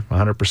sure,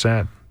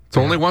 100%. It's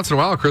only once in a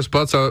while Chris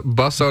busts out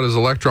his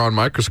electron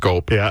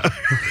microscope. Yeah.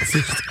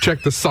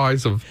 Check the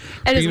size of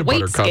and peanut his weight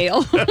butter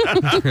scale.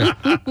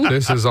 cups.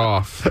 This is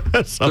off.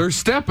 They're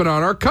stepping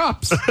on our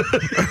cups.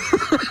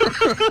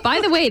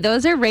 By the way,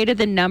 those are rated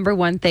the number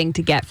one thing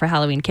to get for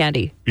Halloween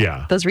candy.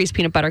 Yeah. Those Reese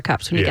peanut butter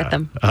cups when you get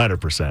them.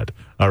 100%.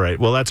 All right.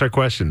 Well, that's our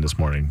question this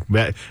morning.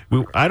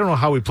 I don't know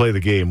how we play the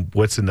game.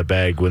 What's in the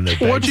bag when the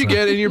What'd you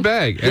get in your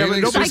bag?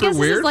 Everything's I guess super this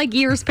weird. is like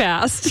years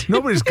past.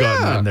 Nobody's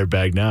gotten in their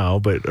bag now,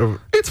 but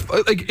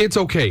It's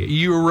okay.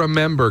 You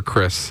remember,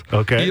 Chris.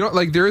 Okay. You know,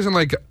 like there isn't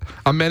like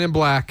a Men in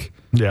Black.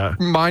 Yeah.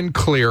 Mind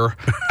clear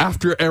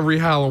after every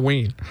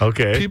Halloween.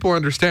 Okay. People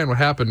understand what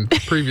happened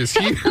previous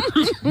years.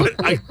 But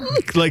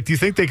do you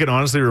think they can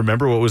honestly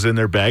remember what was in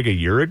their bag a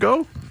year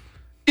ago?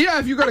 Yeah,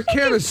 if you got a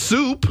can of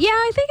soup. Yeah,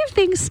 I think if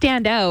things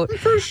stand out.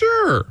 For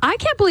sure. I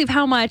can't believe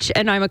how much,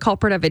 and I'm a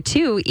culprit of it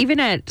too, even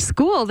at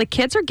school, the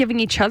kids are giving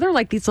each other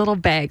like these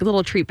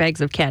little treat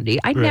bags of candy.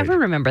 I never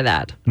remember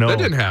that. No. That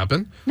didn't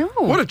happen. No.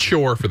 What a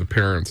chore for the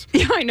parents.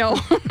 Yeah, I know.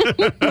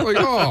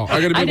 I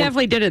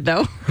definitely did it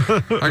though.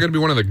 I got to be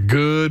one of the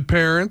good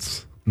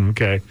parents.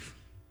 Okay.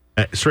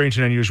 Strange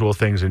and unusual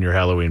things in your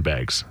Halloween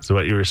bags. So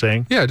what you were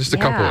saying? Yeah, just a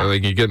couple.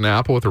 Like you get an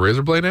apple with a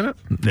razor blade in it.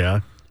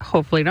 Yeah.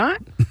 Hopefully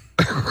not.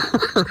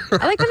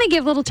 I like when they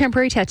give little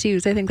temporary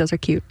tattoos. I think those are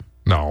cute.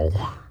 No.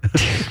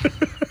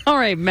 All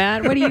right,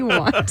 Matt, what do you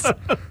want?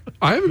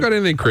 I haven't got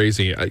anything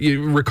crazy.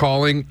 You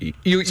recalling?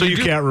 You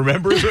can't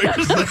remember?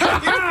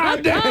 Ah,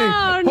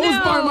 dang.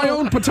 Hosed by my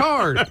own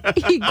petard.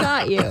 He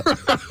got you.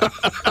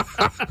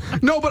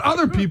 No, but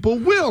other people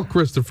will,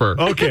 Christopher.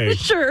 Okay.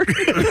 Sure.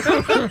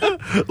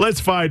 Let's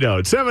find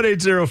out.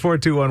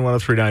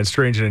 780-421-1039.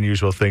 Strange and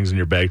unusual things in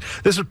your bag.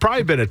 This would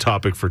probably been a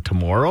topic for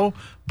tomorrow,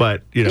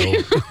 but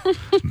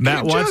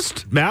Matt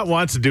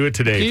wants to do it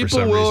today for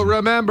some reason. People will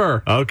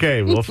remember.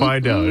 Okay, we'll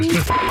find out.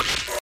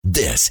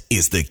 This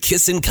is the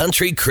Kissin'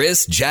 Country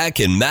Chris, Jack,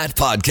 and Matt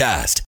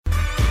podcast.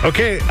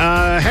 Okay,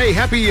 hey,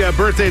 happy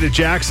birthday to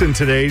Jackson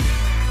today.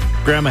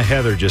 Grandma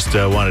Heather just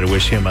wanted to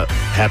wish him a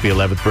happy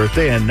 11th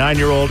birthday. And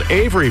 9-year-old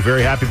Avery,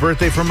 very happy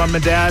birthday from Mom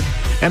and Dad.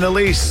 And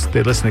Elise,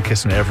 they listen to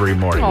Kissin' every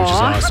morning, which is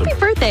awesome. Happy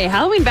birthday.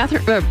 Halloween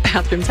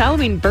bathrooms,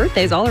 Halloween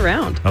birthdays all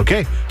around.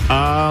 Okay,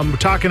 we're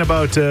talking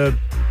about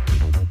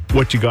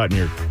what you got in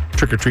your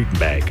trick-or-treating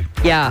bag.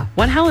 Yeah,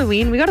 one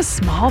Halloween, we got a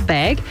small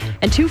bag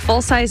and 2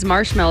 full-size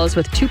marshmallows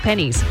with 2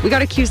 pennies. We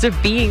got accused of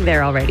being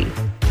there already.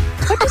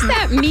 What does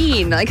that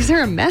mean? Like, is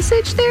there a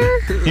message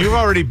there? You've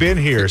already been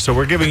here, so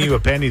we're giving you a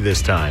penny this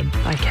time.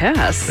 I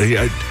guess.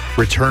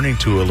 Returning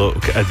to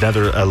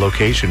another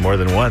location more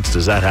than once.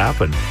 Does that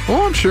happen?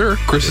 Well, I'm sure.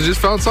 Chris has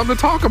just found something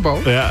to talk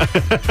about. Yeah.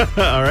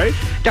 All right.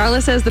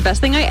 Darla says the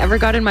best thing I ever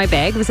got in my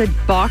bag was a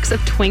box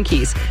of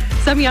Twinkies.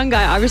 Some young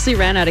guy obviously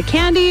ran out of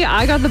candy.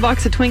 I got the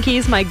box of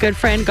Twinkies. My good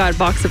friend got a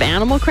box of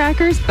animal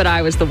crackers, but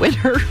I was the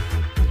winner.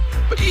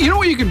 But you know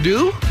what you can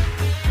do?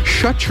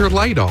 Shut your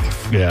light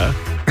off. Yeah.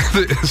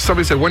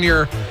 Somebody said 1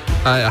 year,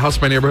 a house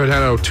in my neighborhood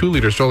had out 2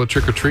 liters to all the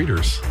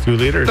trick-or-treaters. 2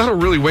 liters? That'll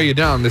really weigh you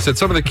down. They said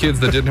some of the kids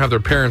that didn't have their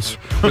parents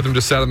with them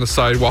just sat on the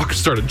sidewalk and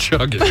started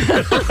chugging.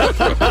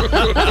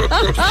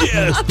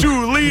 Yes,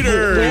 2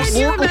 liters. Can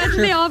you imagine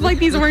they all have like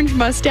these orange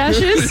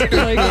mustaches? Like,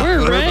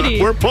 we're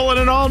ready. We're pulling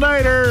an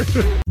all-nighter.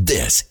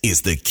 This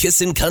is the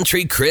Kissin'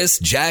 Country Chris,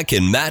 Jack,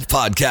 and Matt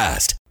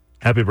podcast.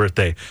 Happy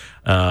birthday.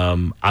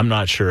 I'm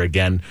not sure,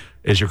 again,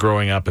 as you're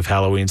growing up, if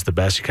Halloween's the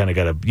best, you kind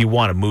of you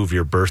want to move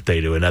your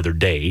birthday to another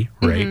day,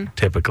 right? Mm-hmm.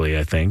 Typically,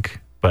 I think.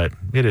 But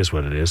it is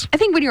what it is. I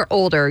think when you're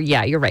older,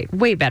 yeah, you're right.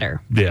 Way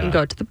better. Yeah. You can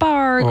go to the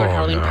bar, go to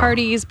Halloween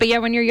parties. But yeah,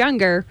 when you're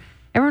younger,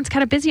 everyone's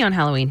kind of busy on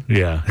Halloween.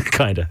 Yeah,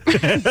 kind of.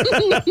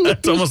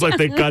 It's almost like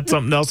they got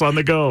something else on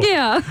the go.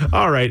 Yeah.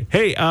 All right.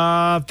 Hey,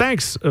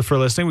 thanks for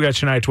listening. We got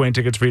Shania Twain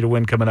tickets for you to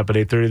win coming up at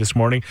 8:30 this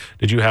morning.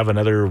 Did you have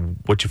another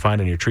what you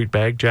find in your treat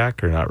bag,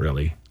 Jack, or not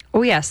really?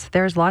 Oh, yes.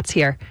 There's lots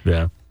here.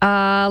 Yeah.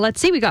 Let's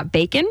see. We got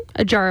bacon,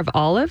 a jar of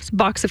olives,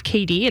 box of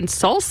KD, and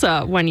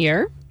salsa one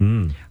year.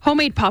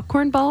 Homemade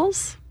popcorn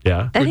balls.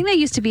 Yeah. I think that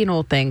used to be an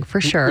old thing for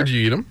sure. Would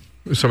you eat them?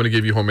 If somebody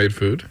gave you homemade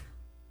food?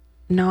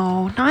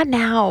 No, not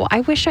now.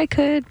 I wish I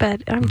could,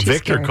 but I'm too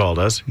Victor scared. called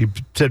us. He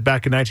said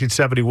back in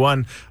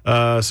 1971,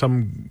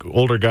 some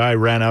older guy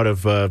ran out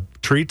of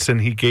treats and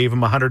he gave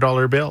him a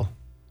 $100 bill.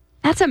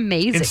 That's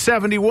amazing. In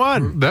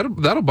 71.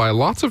 That'll buy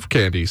lots of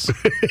candies.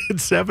 In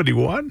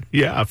 71?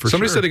 Yeah, for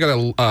Somebody sure. said they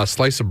got a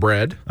slice of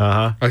bread.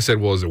 Uh-huh. I said,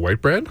 well, is it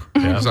white bread?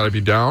 Yeah. Thought I'd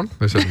be down.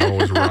 They said, no,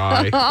 it was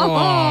rye.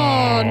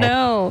 Oh,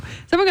 no.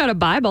 Someone got a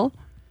Bible.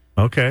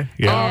 Okay,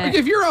 yeah.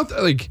 If you're out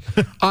there, like,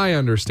 I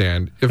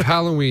understand. If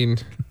Halloween,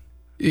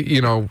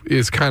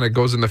 is kind of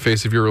goes in the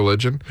face of your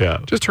religion,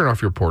 just turn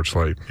off your porch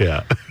light.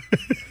 Yeah.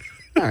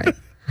 All right.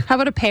 How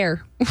about a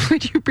pear?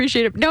 Would you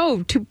appreciate it?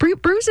 No,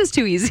 Bruce is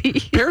too easy.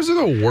 Pears are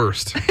the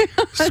worst.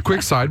 Quick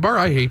sidebar,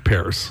 I hate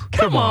pears.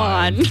 Come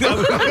on.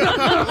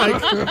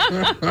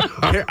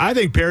 I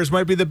think pears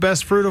might be the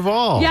best fruit of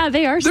all. Yeah,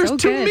 they are There's so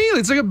too good. many.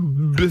 It's like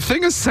a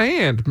thing of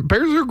sand.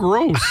 Pears are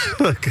gross.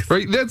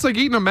 Right? That's like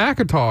eating a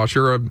Macintosh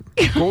or a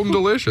Golden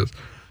Delicious.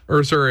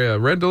 Or, sorry, a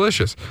Red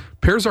Delicious.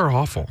 Pears are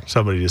awful.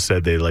 Somebody just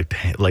said they like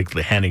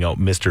handing out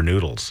Mr.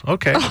 Noodles.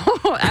 Okay.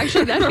 Oh,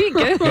 actually, that'd be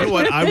good. You know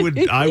what?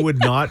 I would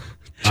not.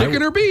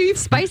 Chicken or beef?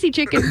 Spicy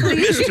chicken,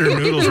 please. Mr.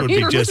 Noodles would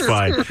be just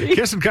fine.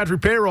 Kissin' Country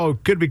Payroll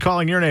could be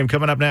calling your name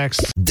coming up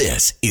next.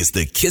 This is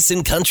the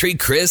Kissin' Country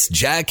Chris,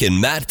 Jack, and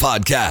Matt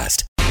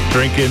podcast.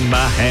 Drink in my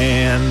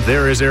hand.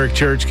 There is Eric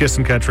Church,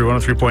 Kissin' Country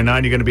 103.9.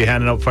 You're going to be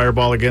handing out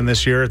Fireball again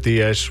this year at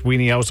the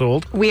Sweeney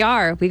household. We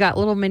are. We got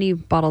little mini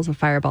bottles of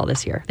Fireball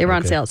this year. They were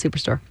on sale at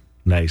Superstore.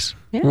 Nice.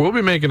 Yeah. We'll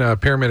be making a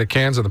pyramid of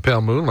cans of the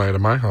pale moonlight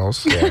at my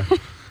house. Yeah.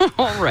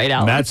 All right,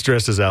 Alan. Matt's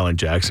dressed as Alan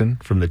Jackson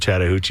from the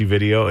Chattahoochee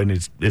video, and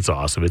it's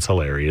awesome. It's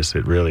hilarious.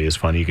 It really is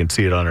funny. You can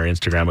see it on our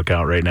Instagram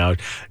account right now.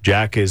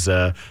 Jack is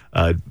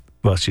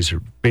she's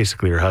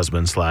basically her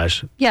husband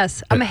 /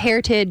 Yes, I'm a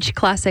Heritage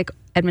Classic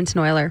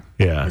Edmonton Oiler.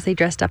 Yeah. As they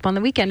dressed up on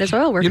the weekend as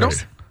oil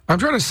workers. I'm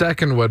trying to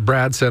second what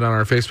Brad said on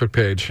our Facebook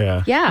page.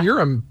 Yeah. Yeah. You're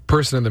a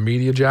person in the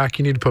media, Jack.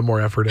 You need to put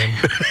more effort in.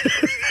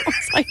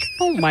 It's like,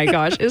 oh my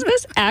gosh, is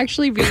this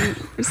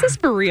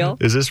for real?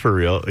 Is this for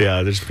real?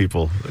 Yeah, there's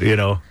people,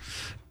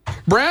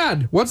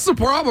 Brad, what's the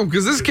problem?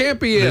 Because this can't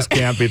be it. This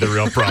can't be the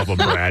real problem,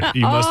 Brad.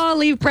 You must. Oh,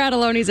 leave Brad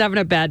alone. He's having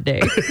a bad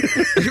day.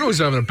 You know he's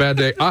having a bad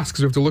day. Us,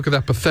 because we have to look at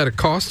that pathetic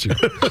costume.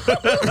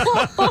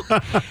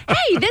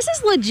 Hey, this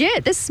is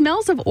legit. This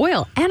smells of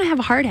oil, and I have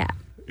a hard hat.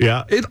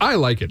 Yeah. I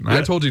like it.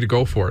 I told you to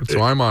go for it,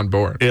 so I'm on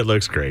board. It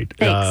looks great.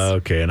 Thanks.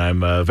 Okay, and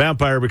I'm a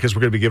vampire because we're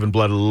going to be giving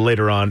blood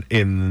later on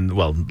in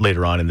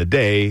the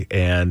day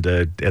and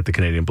at the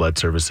Canadian Blood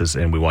Services,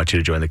 and we want you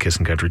to join the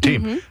Kissin' Country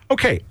team. Mm-hmm.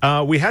 Okay,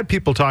 we had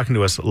people talking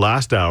to us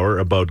last hour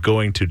about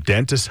going to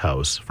dentist's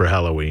house for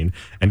Halloween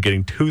and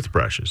getting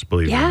toothbrushes,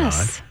 believe it or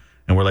Yes. not.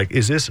 And we're like,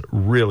 is this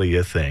really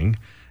a thing?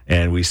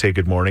 And we say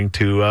good morning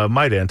to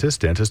my dentist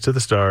to the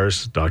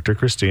stars, Dr.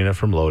 Christina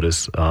from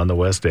Lotus on the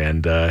West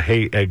End.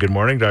 Hey, good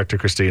morning, Dr.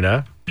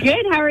 Christina.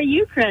 Good. How are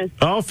you, Chris?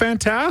 Oh,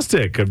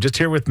 fantastic. I'm just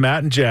here with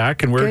Matt and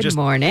Jack, and Good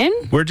morning.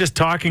 we're just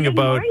talking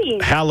about morning.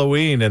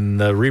 Halloween and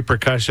the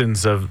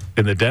repercussions in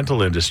the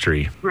dental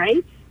industry.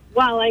 Right?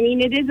 Well, I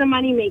mean, it is a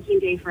money-making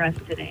day for us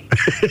today.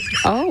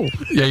 Oh.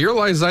 Yeah, your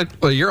eyes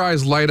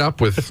light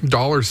up with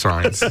dollar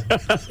signs.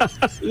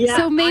 Yeah,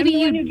 So maybe I'm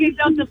the one you- who gives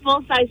out the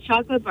full-size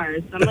chocolate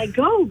bars. I'm like,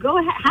 go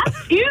ahead,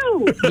 have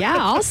two. Yeah,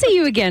 I'll see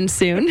you again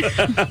soon.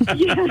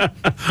 Yeah.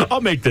 I'll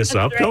make this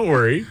up. right. Don't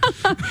worry.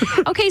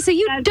 Okay, so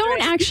you That's don't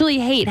right. actually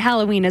hate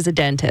Halloween as a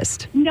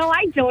dentist. No,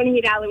 I don't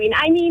hate Halloween.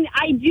 I mean,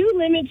 I do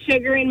limit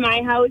sugar in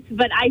my house,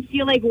 but I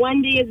feel like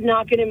one day is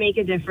not going to make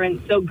a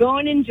difference. So go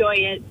and enjoy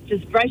it.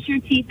 Just brush your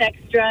teeth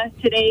extra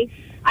today.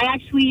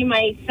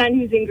 My son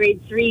who's in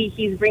grade 3,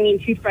 he's bringing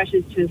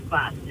toothbrushes to his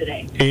class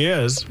today. He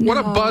is. What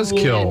a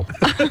buzzkill.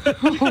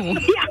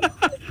 Yeah.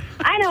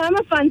 I know, I'm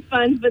a fun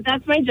sponge, but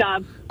that's my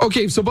job.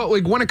 Okay, but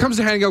when it comes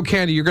to handing out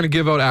candy, you're going to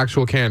give out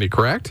actual candy,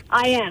 correct?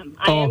 I am.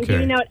 I am Okay.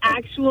 giving out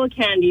actual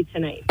candy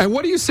tonight. And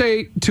what do you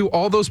say to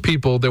all those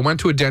people that went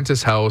to a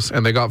dentist's house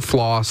and they got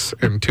floss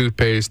and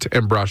toothpaste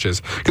and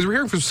brushes? Because we're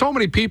hearing from so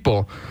many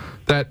people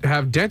that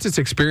have dentist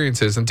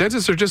experiences, and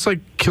dentists are just like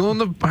killing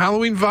the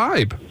Halloween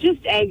vibe. Just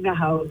egg the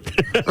house.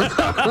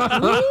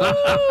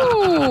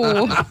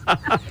 Ooh.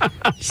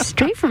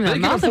 Straight from the They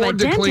can mouth of a afford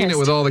to dentist. clean it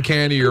with all the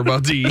candy you're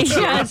about to eat.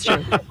 Yeah, that's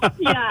true.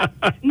 Yeah.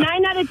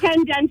 9 out of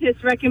 10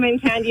 dentists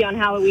recommend candy on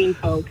Halloween,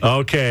 folks.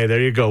 Okay, there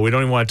you go. We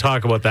don't even want to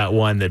talk about that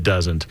one that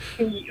doesn't.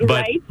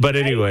 But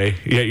anyway,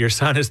 yeah, your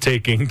son is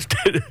taking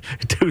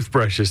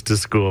toothbrushes to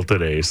school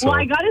today. So Well,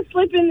 I got to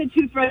slip in the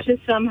toothbrushes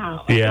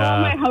somehow. I Yeah.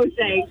 all my house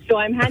eggs, so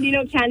I'm handing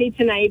out candy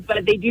tonight,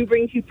 but they do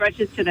bring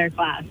toothbrushes to their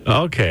class.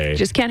 okay.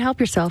 Just can't help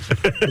yourself.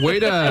 Way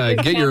to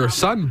get your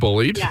son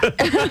bullied.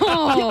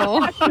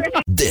 Oh.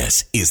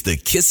 This is the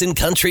Kissin'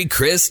 Country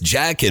Chris,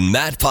 Jack, and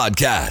Matt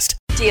podcast.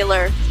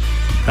 Dealer.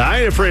 I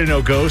ain't afraid of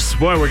no ghosts.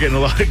 Boy, we're getting a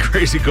lot of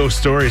crazy ghost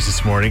stories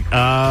this morning.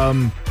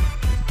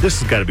 This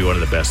has got to be one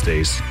of the best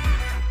days.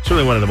 It's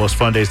really one of the most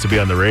fun days to be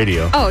on the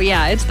radio. Oh,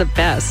 yeah, it's the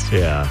best.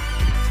 Yeah.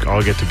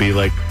 All get to be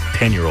like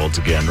 10-year-olds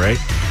again, right?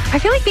 I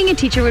feel like being a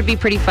teacher would be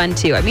pretty fun,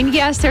 too. I mean,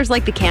 yes, there's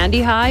like the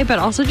candy high, but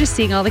also just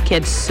seeing all the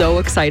kids so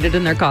excited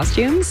in their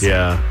costumes.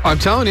 Yeah. I'm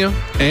telling you.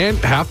 And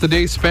half the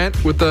day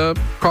spent with the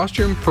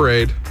costume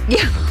parade.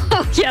 Yeah,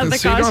 yeah, And the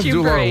so you don't have to do costume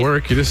a lot of parade.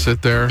 work. You just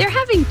sit there. They're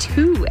having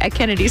 2 at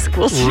Kennedy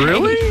School today.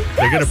 Really?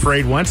 They're going to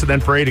parade once and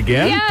then parade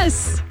again?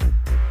 Yes.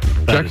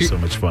 That Jackie, is so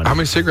much fun. How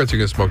many cigarettes are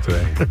you going to smoke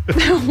today?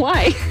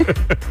 Why?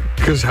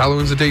 Because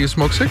Halloween's the day you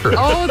smoke cigarettes.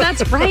 Oh,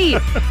 that's right.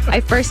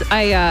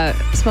 I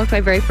smoked my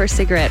very first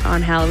cigarette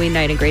on Halloween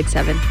night in grade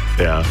 7.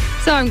 Yeah.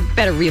 So I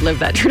better relive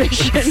that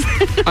tradition.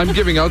 I'm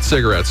giving out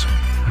cigarettes.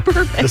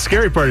 The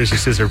scary part is she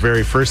says her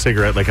very first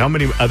cigarette. Like, how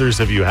many others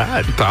have you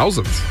had?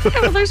 Thousands. Yeah,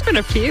 well, there's been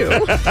a few.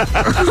 Is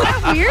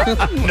that weird?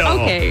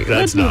 No, Okay,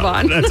 that's let's move not.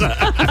 on. That's not.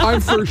 I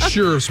for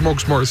sure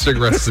smokes more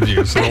cigarettes than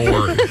you, so don't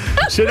worry.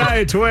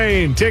 Shania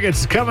Twain.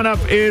 Tickets coming up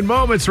in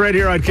moments right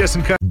here on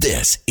Kissin' Country.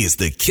 This is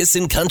the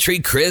Kissin' Country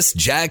Chris,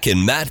 Jack,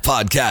 and Matt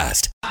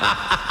podcast.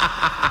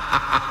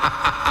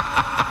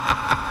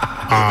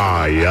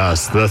 Ah,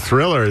 yes. The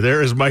Thriller.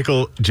 There is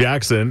Michael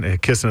Jackson,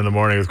 Kissing in the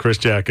Morning with Chris,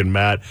 Jack, and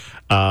Matt.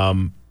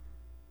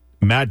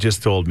 Matt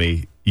just told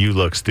me, you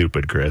look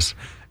stupid, Chris.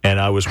 And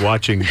I was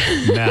watching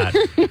Matt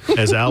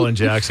as Alan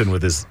Jackson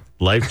with his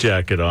life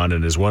jacket on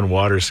and his one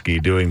water ski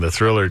doing the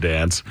Thriller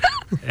dance.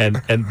 And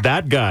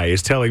that guy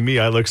is telling me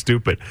I look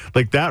stupid.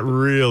 Like, that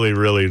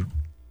really,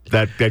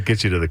 that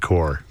gets you to the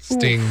core.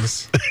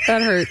 Stings.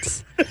 That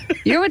hurts.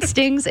 You know what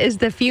stings is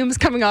the fumes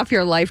coming off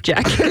your life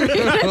jacket.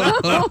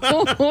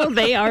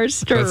 They are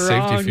strong. That's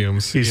safety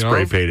fumes. He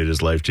spray painted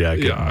his life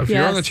jacket. Yeah, if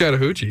you're on the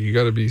Chattahoochee, you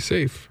got to be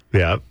safe.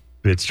 Yeah,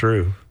 it's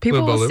true.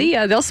 People Little by will see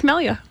you. They'll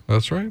smell you.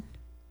 That's right.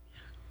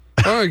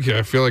 Okay,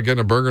 I feel like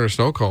getting a burger and a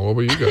snow cone.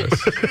 What about you guys?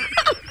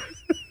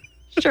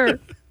 Sure.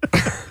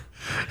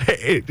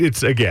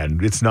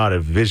 It's not a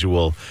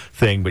visual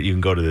thing, but you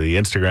can go to the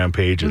Instagram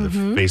page or the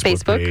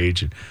Facebook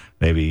page, and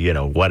maybe,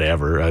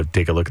 whatever.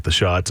 Take a look at the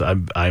shots.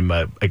 I'm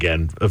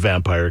again, a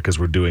vampire because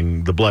we're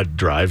doing the blood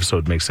drive, so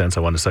it makes sense. I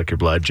want to suck your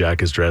blood.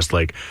 Jack is dressed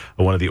like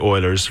one of the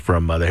Oilers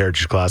from the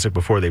Heritage Classic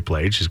before they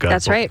played. She's got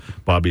That's right.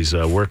 Bobby's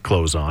work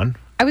clothes on.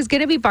 I was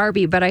going to be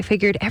Barbie, but I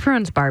figured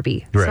everyone's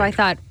Barbie. Right. So I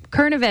thought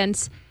current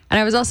events. And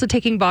I was also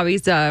taking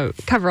Bobby's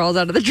coveralls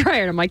out of the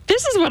dryer. And I'm like,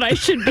 this is what I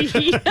should be.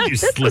 You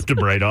slipped him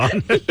right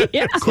on.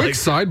 Yeah. Quick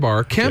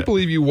sidebar. Can't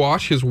believe you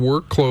wash his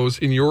work clothes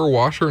in your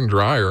washer and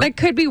dryer. That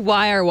could be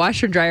why our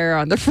washer and dryer are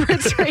on the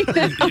fritz right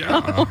now.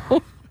 Yeah.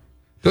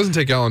 Doesn't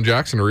take Alan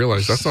Jackson to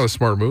realize that's not a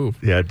smart move.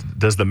 Yeah.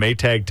 Does the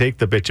Maytag take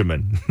the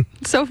bitumen?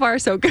 So far,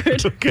 so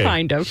good. Okay.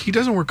 Kind of. He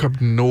doesn't work up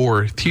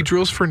north. He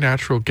drills for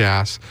natural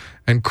gas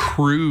and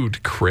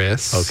crude,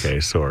 Chris. Okay,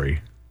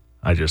 sorry.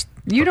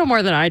 You know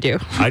more than I do.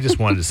 I just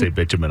wanted to say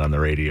bitumen on the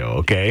radio,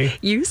 okay?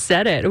 You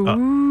said it.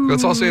 Ooh.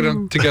 Let's all say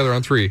it together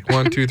on 3.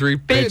 1, 2, 3.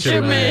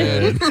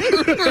 Bitumen.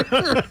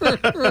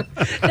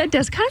 That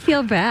does kind of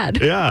feel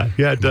bad. Yeah,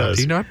 it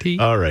does. Naughty.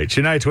 All right,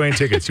 Shania Twain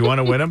tickets. You want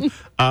to win them?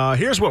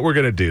 Here's what we're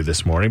going to do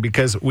this morning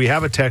because we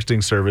have a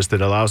texting service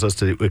that allows us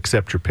to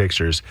accept your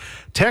pictures.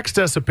 Text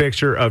us a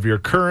picture of your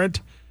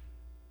current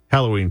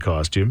Halloween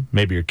costume,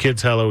 maybe your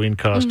kid's Halloween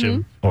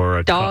costume, or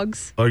a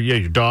Dogs.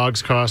 your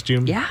dog's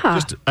costume. Yeah.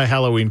 Just a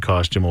Halloween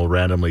costume. We'll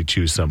randomly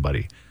choose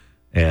somebody.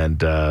 And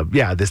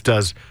this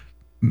does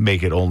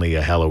make it only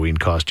a Halloween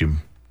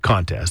costume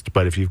contest.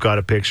 But if you've got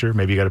a picture,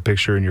 maybe you got a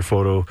picture in your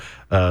photo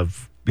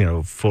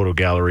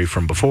gallery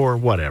from before,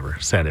 whatever,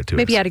 send it to us.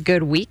 Maybe you had a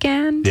good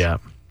weekend. Yeah.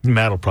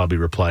 Matt will probably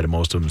reply to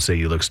most of them and say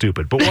you look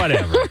stupid, but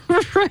whatever.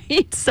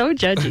 Right. So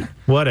judgy.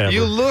 Whatever.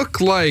 You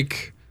look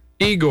like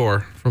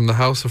Igor from the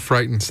House of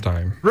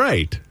Frightenstein.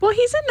 Right. Well,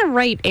 he's in the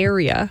right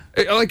area.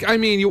 You want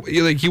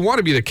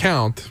to be the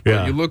Count, but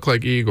Yeah. you look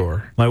like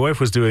Igor. My wife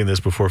was doing this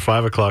before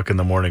 5 o'clock in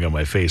the morning on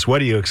my face. What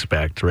do you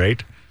expect,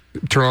 right?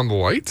 Turn on the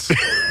lights.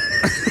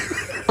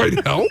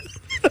 Might help.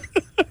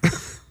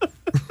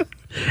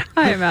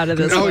 I am out of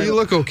this No, one. you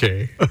look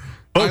okay.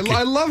 Okay.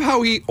 I love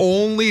how he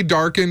only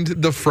darkened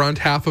the front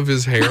half of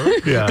his hair.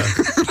 Yeah.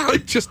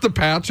 Like just the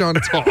patch on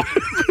top.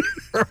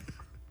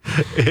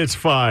 It's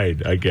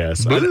fine, I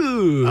guess.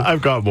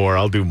 I've got more.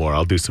 I'll do more.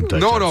 I'll do some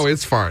text. No,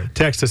 it's fine.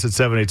 Text us at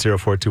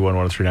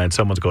 780-421-1039.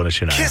 Someone's going to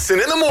Shania. Kissin'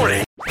 in the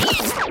morning.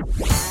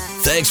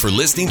 Thanks for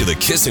listening to the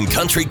Kissin'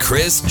 Country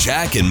Chris,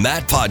 Jack, and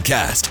Matt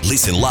podcast.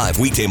 Listen live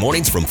weekday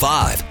mornings from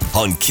 5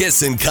 on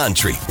Kissin'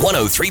 Country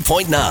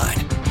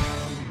 103.9.